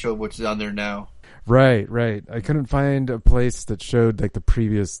what's on there now. Right. I couldn't find a place that showed like the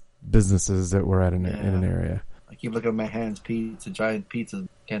previous businesses that were in an area. I keep looking at my hands. Pizza, giant pizza.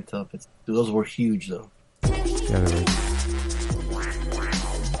 Can't tell if it's. Those were huge though. Yeah, they were.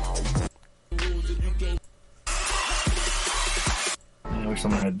 I wish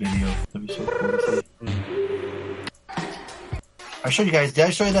someone had video. That'd be so cool to see. I showed you guys. Did I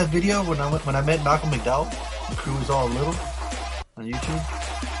show you that video when I met Malcolm McDowell? The crew was all little on YouTube.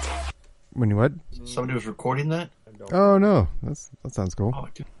 When you what? Somebody was recording that. Oh no, that sounds cool. Oh,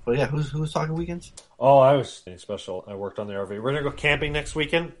 dude. But yeah, who's talking weekends? Oh, I was special. I worked on the RV. We're gonna go camping next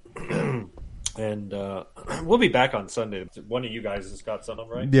weekend, and we'll be back on Sunday. One of you guys has got something,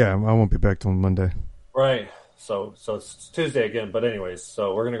 right? Yeah, I won't be back till Monday. Right. So it's Tuesday again. But anyways,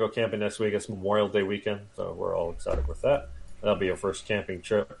 so we're gonna go camping next week. It's Memorial Day weekend, so we're all excited with that. That'll be our first camping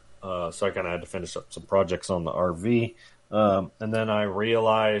trip. So I kind of had to finish up some projects on the RV, and then I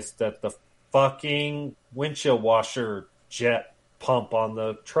realized that the fucking windshield washer jet pump on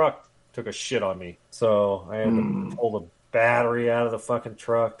the truck took a shit on me. So I had to pull the battery out of the fucking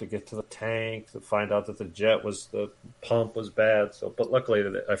truck to get to the tank to find out that the pump was bad. So, but luckily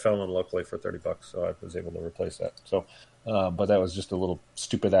I found one locally for $30, so I was able to replace that. So, but that was just a little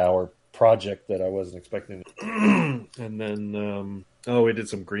stupid hour project that I wasn't expecting. And then, we did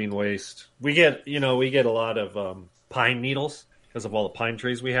some green waste. We get a lot of pine needles because of all the pine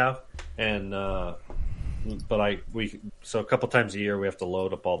trees we have, and so a couple times a year we have to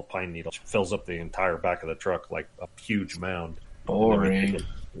load up all the pine needles. It fills up the entire back of the truck like a huge mound. Boring.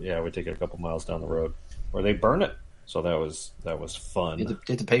 We take it a couple miles down the road where they burn it. So that was fun. You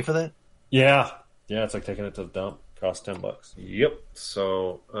have to pay for that? Yeah, it's like taking it to the dump. Cost $10. Yep.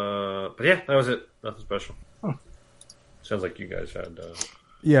 So, but yeah, that was it. Nothing special. Huh. Sounds like you guys had.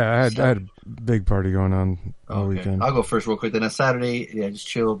 I had a big party going on all weekend. I'll go first real quick. Then on Saturday, just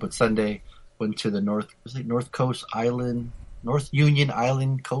chilled. But Sunday, went to the North Coast Island, North Union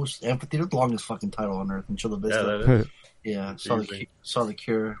Island Coast Amphitheater, the longest fucking title on earth in Chula Vista. Yeah, saw the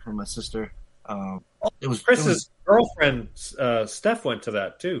Cure from my sister. It was Chris's girlfriend. Steph went to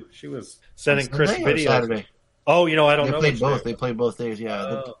that too. She was sending Chris videos. Saturday. Oh, I don't know. They played both. They played both days.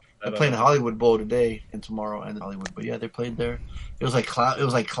 Yeah, they're playing the Hollywood Bowl today and tomorrow, and Hollywood. But yeah, they played there. It was like cloud. It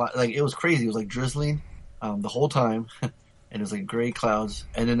was like it was crazy. It was like drizzling the whole time, and it was like gray clouds.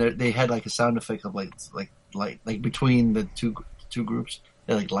 And then they had like a sound effect of like between the two groups,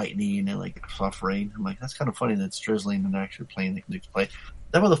 they're like lightning and like soft rain. I'm like, that's kind of funny that it's drizzling and they're actually playing the music play.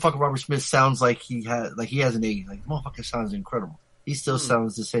 That motherfucker Robert Smith sounds like he hasn't aged. Like, the motherfucker sounds incredible. He still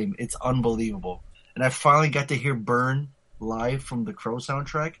sounds the same. It's unbelievable. And I finally got to hear Burn live from the Crow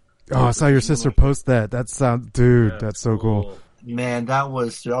soundtrack. Oh, I saw your sister post that. That sound, dude, that's so cool. Man, I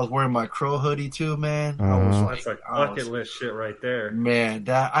was wearing my Crow hoodie too, man. That's like bucket list shit right there. Man,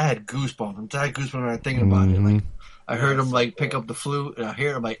 I had goosebumps. I had goosebumps when I was thinking about it. Like, I heard him like pick up the flute, and I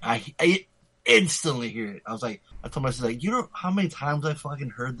hear him like I instantly hear it. I was like, I told myself like, you know how many times I fucking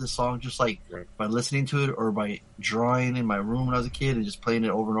heard this song just like by listening to it or by drawing in my room when I was a kid and just playing it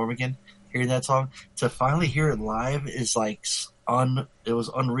over and over again. Hearing that song, to finally hear it live is like it was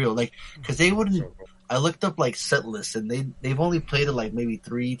unreal. Like, because they wouldn't. I looked up like set lists, and they've only played it like maybe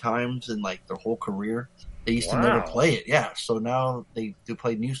 3 times in like their whole career. They used to never play it. Yeah, so now they do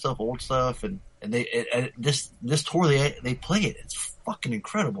play new stuff, old stuff, and this tour they play it. It's fucking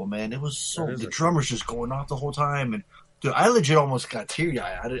incredible, man. It was the drummers just going off the whole time, and dude, I legit almost got teary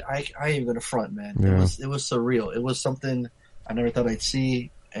eyed. I ain't even gonna front, man. Yeah. It was surreal. It was something I never thought I'd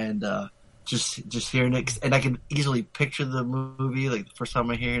see, and just hearing it, and I can easily picture the movie. Like the first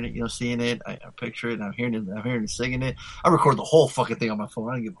time I'm hearing it, seeing it, I picture it, and I'm hearing it singing it. I record the whole fucking thing on my phone.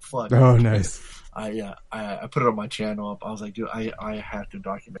 I don't give a fuck. Oh, nice. I put it on my channel. I was like, dude, I have to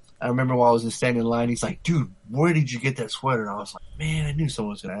document. I remember while I was standing in line, he's like, dude, where did you get that sweater? And I was like, man, I knew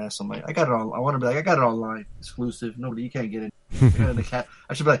someone was gonna ask. I'm like, I got it on. I want to be like, I got it online, exclusive. Nobody, you can't get it. I got it in the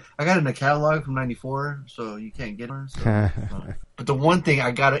I should be like, I got it in the catalog from '94, so you can't get it. So, but the one thing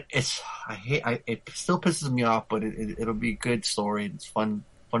I got it, it still pisses me off, but it'll be a good story. It's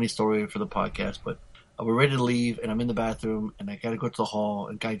funny story for the podcast, but. We're ready to leave, and I'm in the bathroom, and I gotta go to the hall,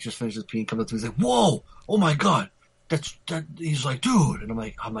 and the guy just finishes peeing, comes up to me, he's like, whoa, oh my god, that, he's like, dude, and I'm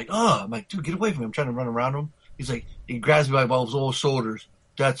like, dude, get away from me, I'm trying to run around him, he's like, he grabs me by both old shoulders,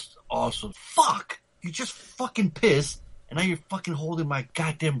 that's awesome, fuck, you just fucking pissed, and now you're fucking holding my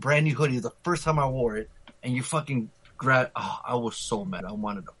goddamn brand new hoodie, the first time I wore it, and you fucking I was so mad, I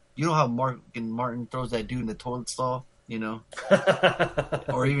wanted to, you know how Martin throws that dude in the toilet stall?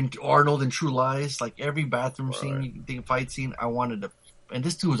 Or even Arnold in True Lies, like every bathroom scene, fight scene, I wanted to. And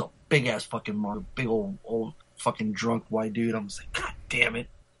this dude was a big ass fucking big old fucking drunk white dude. I'm just like, god damn it.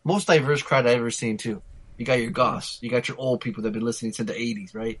 Most diverse crowd I've ever seen too. You got your goths, you got your old people that have been listening to the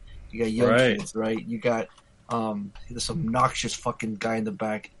 '80s, right? You got young kids, right? You got this obnoxious fucking guy in the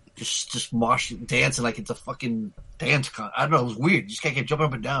back, just moshing, dancing like it's a fucking dance con. I don't know, it was weird. You just can't keep jumping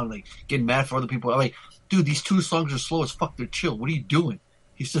up and down, like getting mad for other people. I'm like, dude, these 2 songs are slow as fuck. They're chill. What are you doing?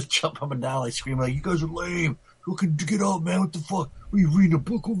 He's just jumping up and down, like screaming, like, you guys are lame. Who can get up, man? What the fuck? Are you reading a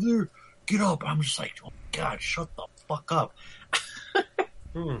book over there? Get up. I'm just like, oh, God, shut the fuck up. I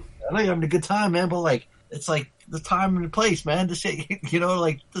know you're having a good time, man, but, like, it's like the time and the place, man. This shit,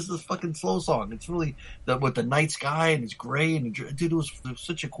 like, this is a fucking slow song. It's really with the night sky, and it's gray, and dude, it was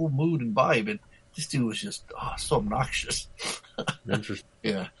such a cool mood and vibe, and this dude was just so obnoxious. Interesting.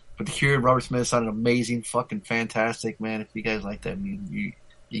 Yeah. But the Cure, Robert Smith sounded amazing, fucking fantastic, man. If you guys like that music,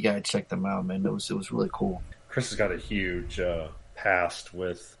 you gotta check them out, man. It was really cool. Chris has got a huge past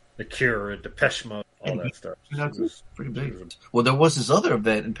with the Cure and Depeche Mode, all that stuff. It's pretty big. Well, there was this other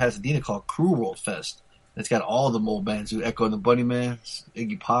event in Pasadena called Crew World Fest. It's got all the old bands: Echo and the Bunnymen,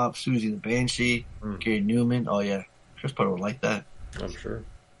 Iggy Pop, Susie and the Banshee, Gary Newman. Oh yeah, Chris probably would like that. I'm sure.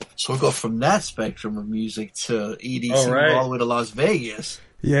 So we go from that spectrum of music to EDC all the way to Las Vegas.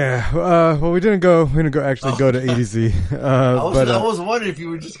 Yeah, well, we didn't actually go to EDC. I was wondering if you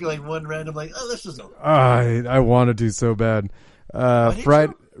were just like one random, like, oh, this is. I wanted to so bad.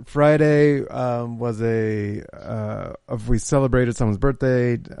 Friday was we celebrated someone's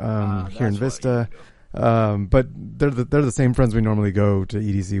birthday here in Vista. But they're the same friends we normally go to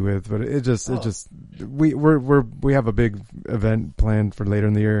EDC with. But we have a big event planned for later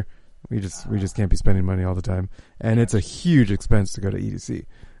in the year. We just can't be spending money all the time, and it's a huge expense to go to EDC.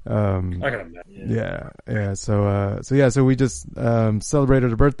 I can imagine. Yeah. So we just celebrated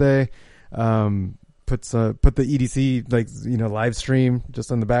her birthday. Put the EDC live stream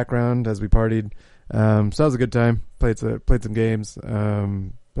just in the background as we partied. So that was a good time. Played some games.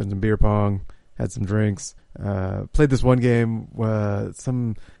 Played some beer pong. Had some drinks. Played this one game. I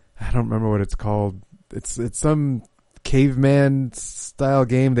don't remember what it's called. It's some caveman style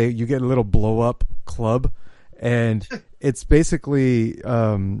game. You get a little blow up club, and it's basically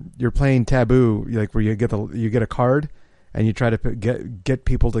you're playing Taboo, like where you get a card, and you try to get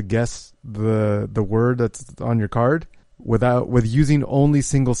people to guess the word that's on your card with using only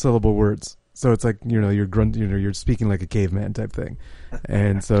single syllable words. So it's like you're speaking like a caveman type thing,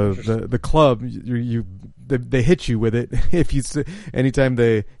 and so the club they hit you with it if you anytime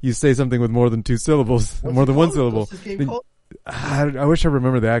you say something with more than two syllables, more than one syllable. I wish I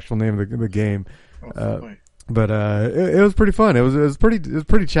remember the actual name of the game, but it was pretty fun. It was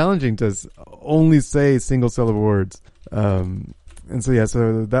pretty challenging to only say single syllable words, and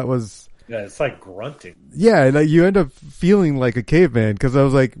so that was. Yeah, it's like grunting. Yeah, like you end up feeling like a caveman because I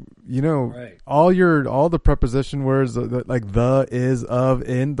was like, all the preposition words like the, is, of,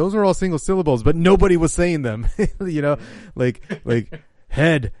 in, those are all single syllables, but nobody was saying them. like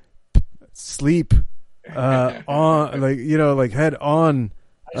head, sleep, on, like head on.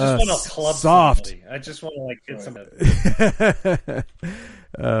 I just want to club soft. Somebody. I just want to get somebody.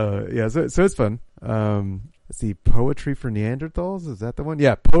 Yeah, so it's fun. Let's see, Poetry for Neanderthals? Is that the one?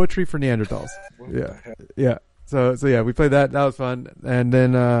 Yeah, Poetry for Neanderthals. Yeah. So yeah, we played that. That was fun. And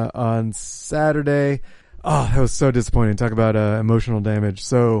then on Saturday, that was so disappointing. Talk about emotional damage.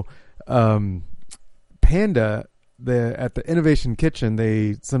 So Panda, at the Innovation Kitchen,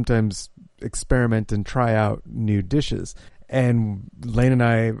 they sometimes experiment and try out new dishes. And Lane and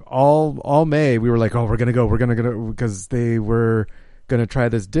I, all May, we were like, we're going to go, because they were going to try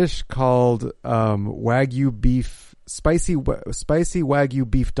this dish called Wagyu beef, spicy Wagyu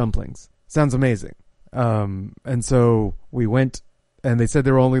beef dumplings. Sounds amazing. And so we went, and they said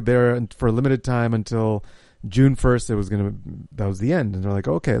they were only there for a limited time until June 1st. That was the end. And they're like,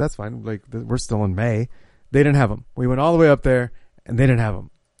 okay, that's fine. Like, we're still in May. They didn't have them. We went all the way up there, and they didn't have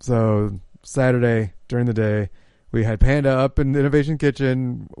them. So Saturday during the day, we had Panda up in the Innovation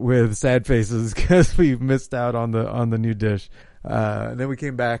Kitchen with sad faces because we missed out on the new dish. Then we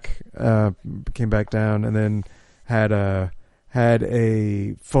came back down, and then had a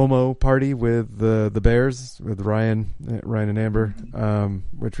FOMO party with the Bears, with Ryan and Amber,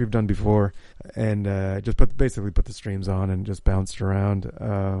 which we've done before, and just basically put the streams on and just bounced around.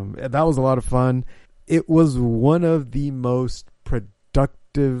 That was a lot of fun. It was one of the most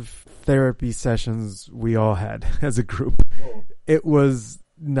productive therapy sessions we all had as a group. Whoa. It was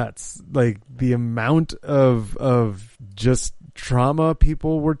nuts. Like the amount of just trauma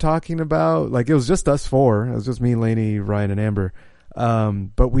people were talking about. Like it was just us four. It was just me, Lainey, Ryan, and Amber.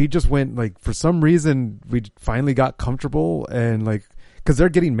 But we just went, like, for some reason we finally got comfortable, and like, cause they're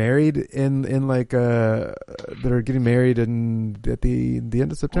getting married at the end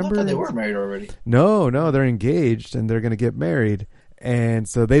of September. I thought they were married already. No, they're engaged and they're going to get married. And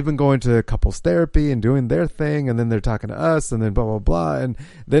so they've been going to couples therapy and doing their thing, and then they're talking to us, and then blah, blah, blah. And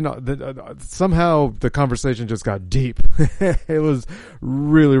then somehow the conversation just got deep. It was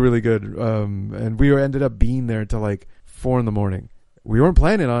really, really good. And we ended up being there until like 4 a.m. We weren't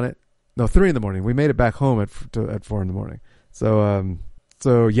planning on it. No, 3 a.m. We made it back home at 4 a.m. So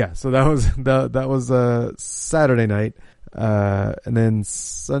that was Saturday night. And then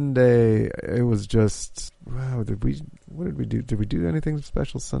Sunday, it was just, wow, what did we do? Did we do anything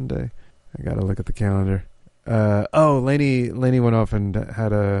special Sunday? I gotta look at the calendar. Lainey went off and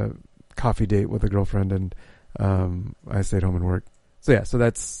had a coffee date with a girlfriend, and I stayed home and worked. So yeah,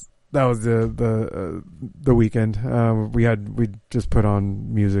 that was the weekend. We just put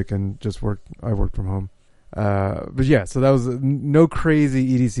on music and just worked. I worked from home. But yeah, so that was no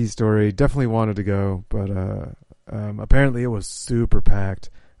crazy EDC story. Definitely wanted to go, but apparently it was super packed.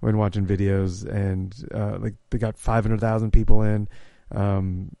 I've been watching videos, and like they got 500,000 people in,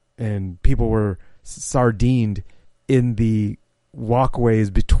 and people were sardined in the walkways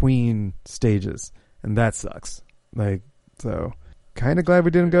between stages, and that sucks. Like, so kind of glad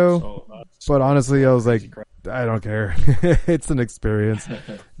we didn't go, but honestly, I was like, I don't care. It's an experience.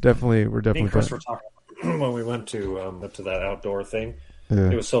 Definitely, we're definitely. Me and Chris were talking when we went to that outdoor thing. Yeah.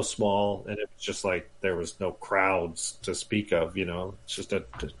 It was so small, and it was just like there was no crowds to speak of. It's just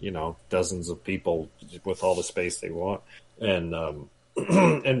dozens of people with all the space they want, and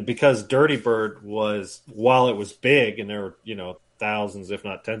and because Dirty Bird was, while it was big, and there were thousands, if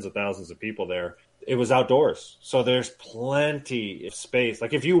not tens of thousands of people there, it was outdoors, so there's plenty of space.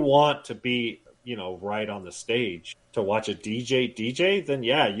 Like if you want to be right on the stage to watch a DJ, then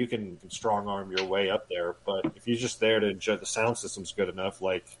yeah, you can strong arm your way up there. But if you're just there to enjoy, the sound system's good enough.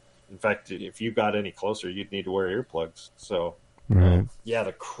 Like, in fact, if you got any closer, you'd need to wear earplugs. So, right. Yeah,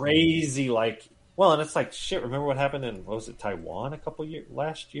 the crazy, and it's like, shit, remember what happened in, what was it, Taiwan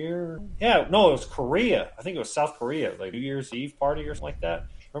last year? Yeah, no, it was Korea. I think it was South Korea, like New Year's Eve party or something like that.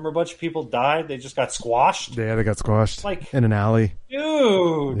 Remember a bunch of people died? They just got squashed? Yeah, they got squashed in an alley.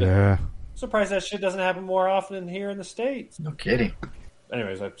 Dude! Yeah. Surprised that shit doesn't happen more often than here in the States. No kidding.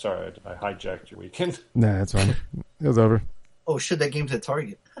 Anyways, I'm sorry I hijacked your weekend. Nah, it's fine. It was over. Oh shit, that game's at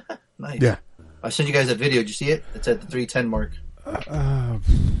Target. Nice. Yeah. I sent you guys that video. Did you see it? It's at the 310 mark.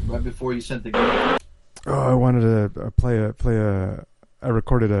 Right before you sent the game. Oh, I wanted to play a. I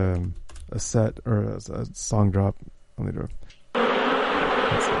recorded a set or a song drop. I'll need to.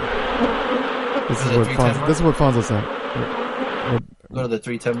 This is what Fonso sent. Go to the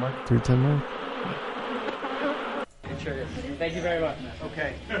 310 mark. 310 mark. Thank you very much.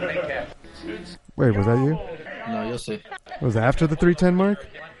 Okay. Take care. Wait, was that you? No, you'll see. Was it after the 310 mark?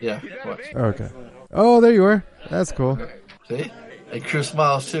 Yeah. Watch. Oh, okay. Oh, there you are. That's cool. See? And Chris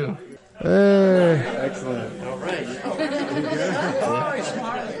smiles too. Hey. Excellent. All right.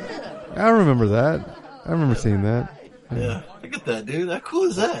 I remember that. I remember seeing that. Yeah. Look at that, dude. How cool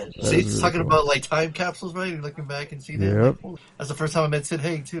is that? That See, is he's really talking cool. about like time capsules, right? You're looking back and see that. Yep. Like, that's the first time I met Sid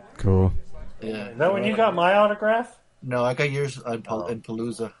Haig too. Cool. Yeah. Is that when you got my autograph? No, I got yours in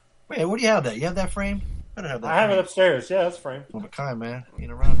Palooza. Wait, where do you have that? You have that frame? I don't have that. I have it upstairs. Yeah, that's framed. One of a kind, man.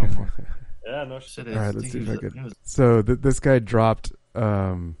 Ain't around no more. Yeah, no shit. All right, let's see if I could. So this guy dropped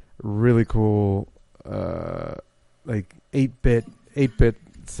really cool like 8-bit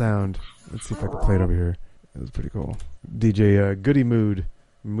sound. Let's see if I can play it over here. It was pretty cool. DJ Goody Moody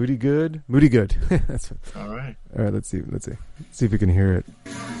Good. That's what. All right. All right. Let's see if we can hear it.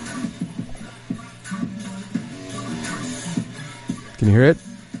 Can you hear it?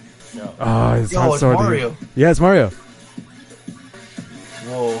 No. Oh, it's hot it's sword. Mario. Yeah, it's Mario.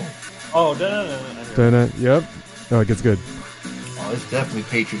 Whoa. Oh, no. Yep. Oh, it gets good. Oh, it's definitely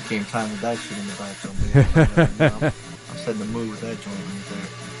Patriot came time with that shit in the background. I'm setting the mood with that joint right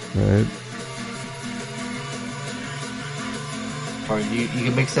there. Right. Alright, you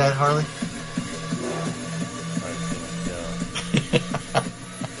can mix that, Harley?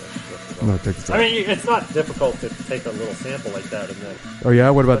 No, take this out. I mean, it's not difficult to take a little sample like that and then. Oh yeah,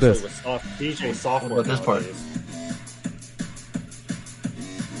 what about this? With DJ software. What about this part? nowadays.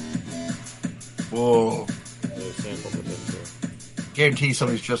 Whoa. They sampled it into. Guarantee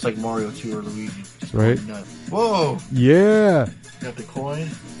somebody's just like Mario 2 or Luigi. Just Right. going nuts. Whoa. Yeah. Got the coin.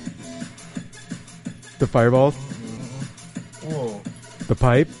 The fireballs. Whoa. The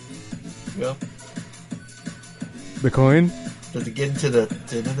pipe. Yep. The coin. Does it get into the...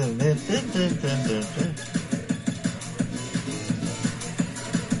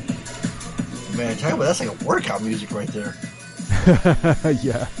 Man, talk about that's like a workout music right there.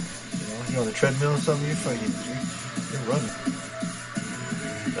 Yeah. You know, on the treadmill or something, you're running.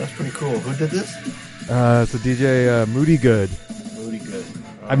 That's pretty cool. Who did this? It's a DJ Moody Good. Moody Good.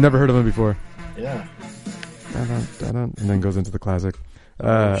 I've never heard of him before. Yeah. And then goes into the classic.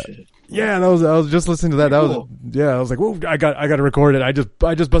 Shit. Yeah, I was just listening to that. That Cool. was I was like, whoa! I got to record it. I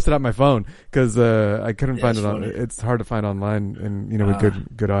just busted out my phone because I couldn't find it on. funny. It's hard to find online, and with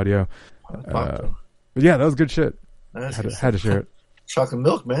good audio. But yeah, that was good shit. Had to share it. Chocolate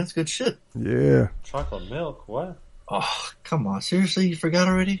milk, man, it's good shit. Yeah. Chocolate milk? What? Oh, come on! Seriously, you forgot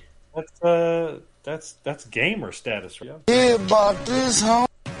already? That's gamer status. Yeah. Yeah, about this, huh?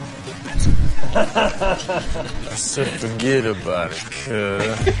 I said forget about it,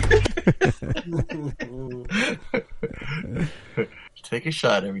 Take a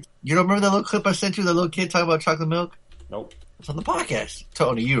shot every time. You don't remember that little clip I sent you? That little kid talking about chocolate milk? Nope. It's on the podcast.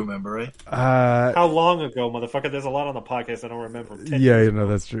 Tony, you remember, right? How long ago, motherfucker? There's a lot on the podcast I don't remember. Yeah,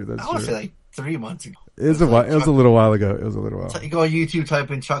 that's true. That's I true. want to say like 3 months ago. It was a while. It was a little while ago. You go on YouTube,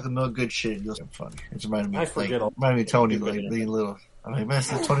 type in chocolate milk, good shit. You'll see funny. It's reminded me. I forget all- reminded me of Tony, like being little. I mean, man,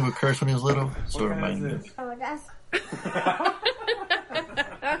 Tony would curse when he was little. So it reminded me. Oh, that's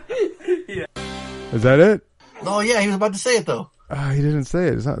Is that it? Oh yeah, he was about to say it though. He didn't say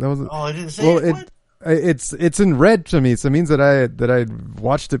it. It's not, that wasn't. Oh, he didn't say it. What? It's in red to me, so it means that I'd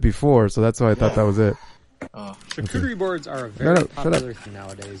watched it before, so that's why I thought that was it. Oh. Charcuterie boards are a very popular thing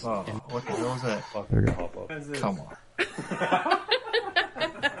nowadays. Oh, what the hell is that? Come on.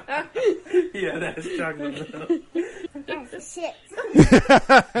 Yeah, that's chocolate milk. That's shit.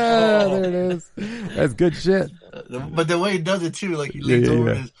 There it is. That's good shit. But the way he does it too, like he leans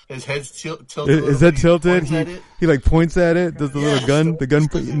over, his head's tilted. Is that tilted? He like points at it, does the little gun, the gun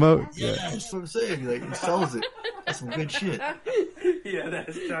emote. Yeah, that's what I'm saying. Like he sells it. That's some good shit. Yeah,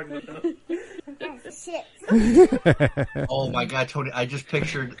 that's chocolate milk. That's shit. Oh my god, Tony! I just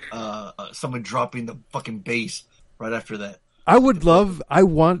pictured someone dropping the fucking bass right after that. I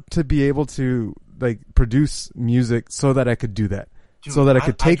want to be able to like produce music so that I could do that. Dude, so that I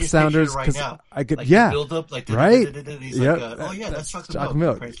could take sounders because I could, like build up like right. He's yep. like, oh yeah, that's chocolate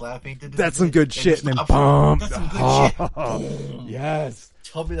milk. Frank's laughing. That's some good shit. And then boom. That's some good shit. Yes.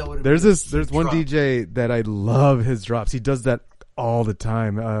 Tell me that would. There's one DJ that I love his drops. He does that all the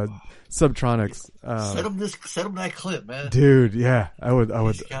time. Subtronics. Set him that clip, man. Dude, yeah, I would.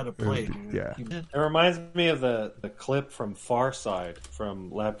 Gotta play, dude. Yeah. It reminds me of the clip from Far Side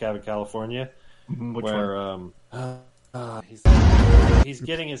from Lab Cabin, California, where he's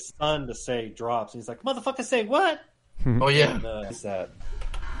getting his son to say drops. And he's like, "Motherfucker, say what?" Oh yeah. And, what's that?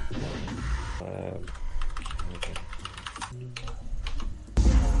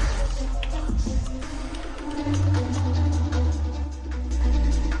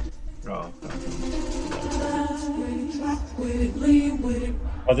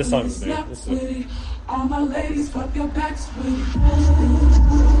 Oh, this song's new. This is... I'm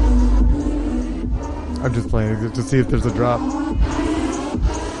just playing to see if there's a drop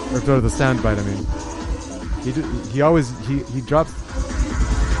or if there's a sound bite. I mean, he always drops.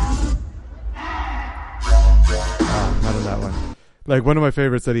 Not on that one. Like one of my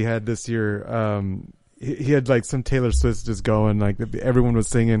favorites that he had this year. He had like some Taylor Swift just going, like everyone was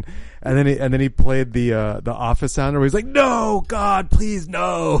singing, and then he played the Office sounder where he's like, "No, God, please,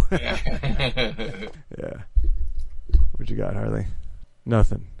 no." Yeah. What you got, Harley?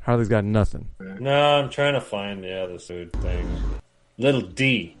 Nothing. Harley's got nothing. No, I'm trying to find the food thing. Little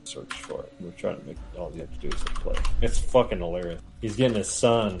D. Search for it. We're trying to make all you have to do is play. It's fucking hilarious. He's getting his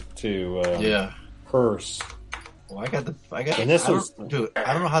son to curse. Well, I got. And this was, dude.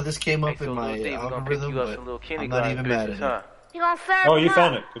 I don't know how this came up in my algorithm, but I'm not even mad at it. You gonna serve oh, you him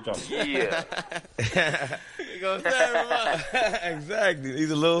found up? it. Good job. Yeah. You gonna serve him up. Exactly.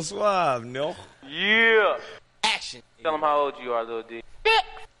 He's a little suave, no? Yeah. Action. Tell him how old you are, little D. 6.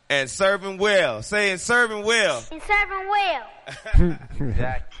 And serving well. Saying serving well. And serving well.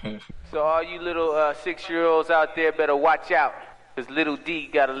 Exactly. So all you little 6-year-olds out there better watch out. Because little D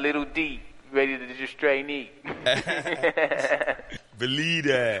got a little D. Ready to just straight eat. Believe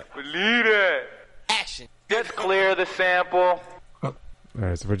that. Believe that. Action. Just clear the sample. All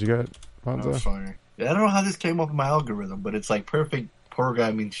right, so what you got, Fonso? Sorry. I don't know how this came up in my algorithm, but it's like perfect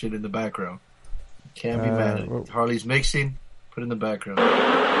programming shit in the background. Can't be mad at it. Harley's mixing, put in the background.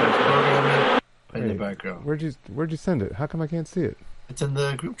 Programming, put in the background. Where'd you send it? How come I can't see it? It's in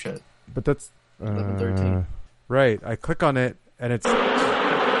the group chat. But that's 11:13. Right. I click on it and it's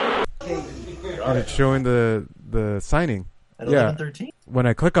showing the signing. At 11:13? When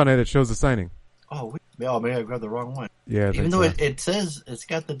I click on it, it shows the signing. Oh, maybe I grabbed the wrong one. Yeah. Even though it says it's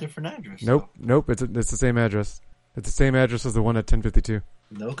got the different address. Nope. It's the same address. It's the same address as the one at 1052.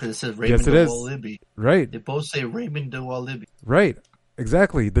 No, because it says Raymond Libby. Right. They both say Raymond Libby. Right.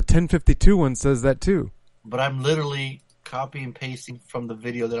 Exactly. The 1052 one says that too. But I'm literally copy and pasting from the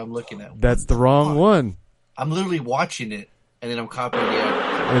video that I'm looking at. That's the wrong one. I'm literally watching it, and then I'm copying the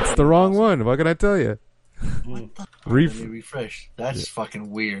address. It's the wrong one. What can I tell you? What the fuck? Let me refresh. That's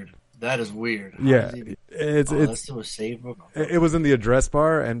fucking weird. That is weird. Yeah. Let's do a save. It was in the address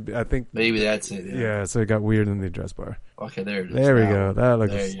bar, and I think maybe that's it. Yeah, so it got weird in the address bar. Okay, there it is. There we go. That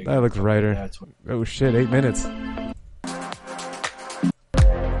looks righter. Oh shit! 8 minutes.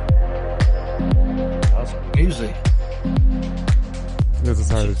 Music. This is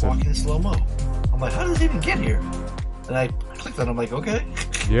hard to walking in slow mo. I'm like, how does it even get here? And I clicked on it. I'm like, okay.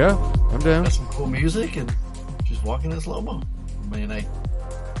 Yeah, I'm down. Got some cool music and just walking in slow mo. I mean, right?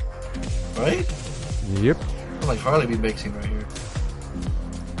 Yep. I'm like Harley be mixing right here.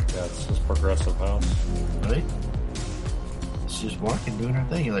 Yeah, it's just progressive house. Right? She's just walking, doing her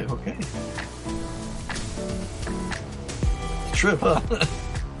thing. You're like, okay. Trip, huh?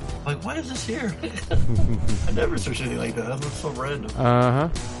 Like, why is this here? I never searched anything like that. That looks so random.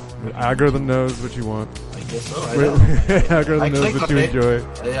 The algorithm knows what you want. I guess so. I know. Algorithm knows what you enjoy.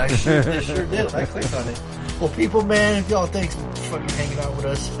 I sure did. I clicked on it. Well, people, man, y'all, thanks for fucking hanging out with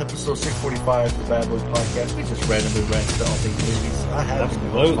us. Episode 645 of the Bad Boys Podcast. We just randomly rant to all things movies. I have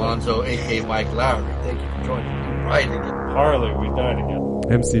Fonso, a.k.a. Mike Lowry. Thank you for joining me. Right again. Harley, we died again.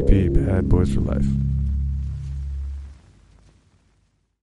 MCP, Bad Boys for Life.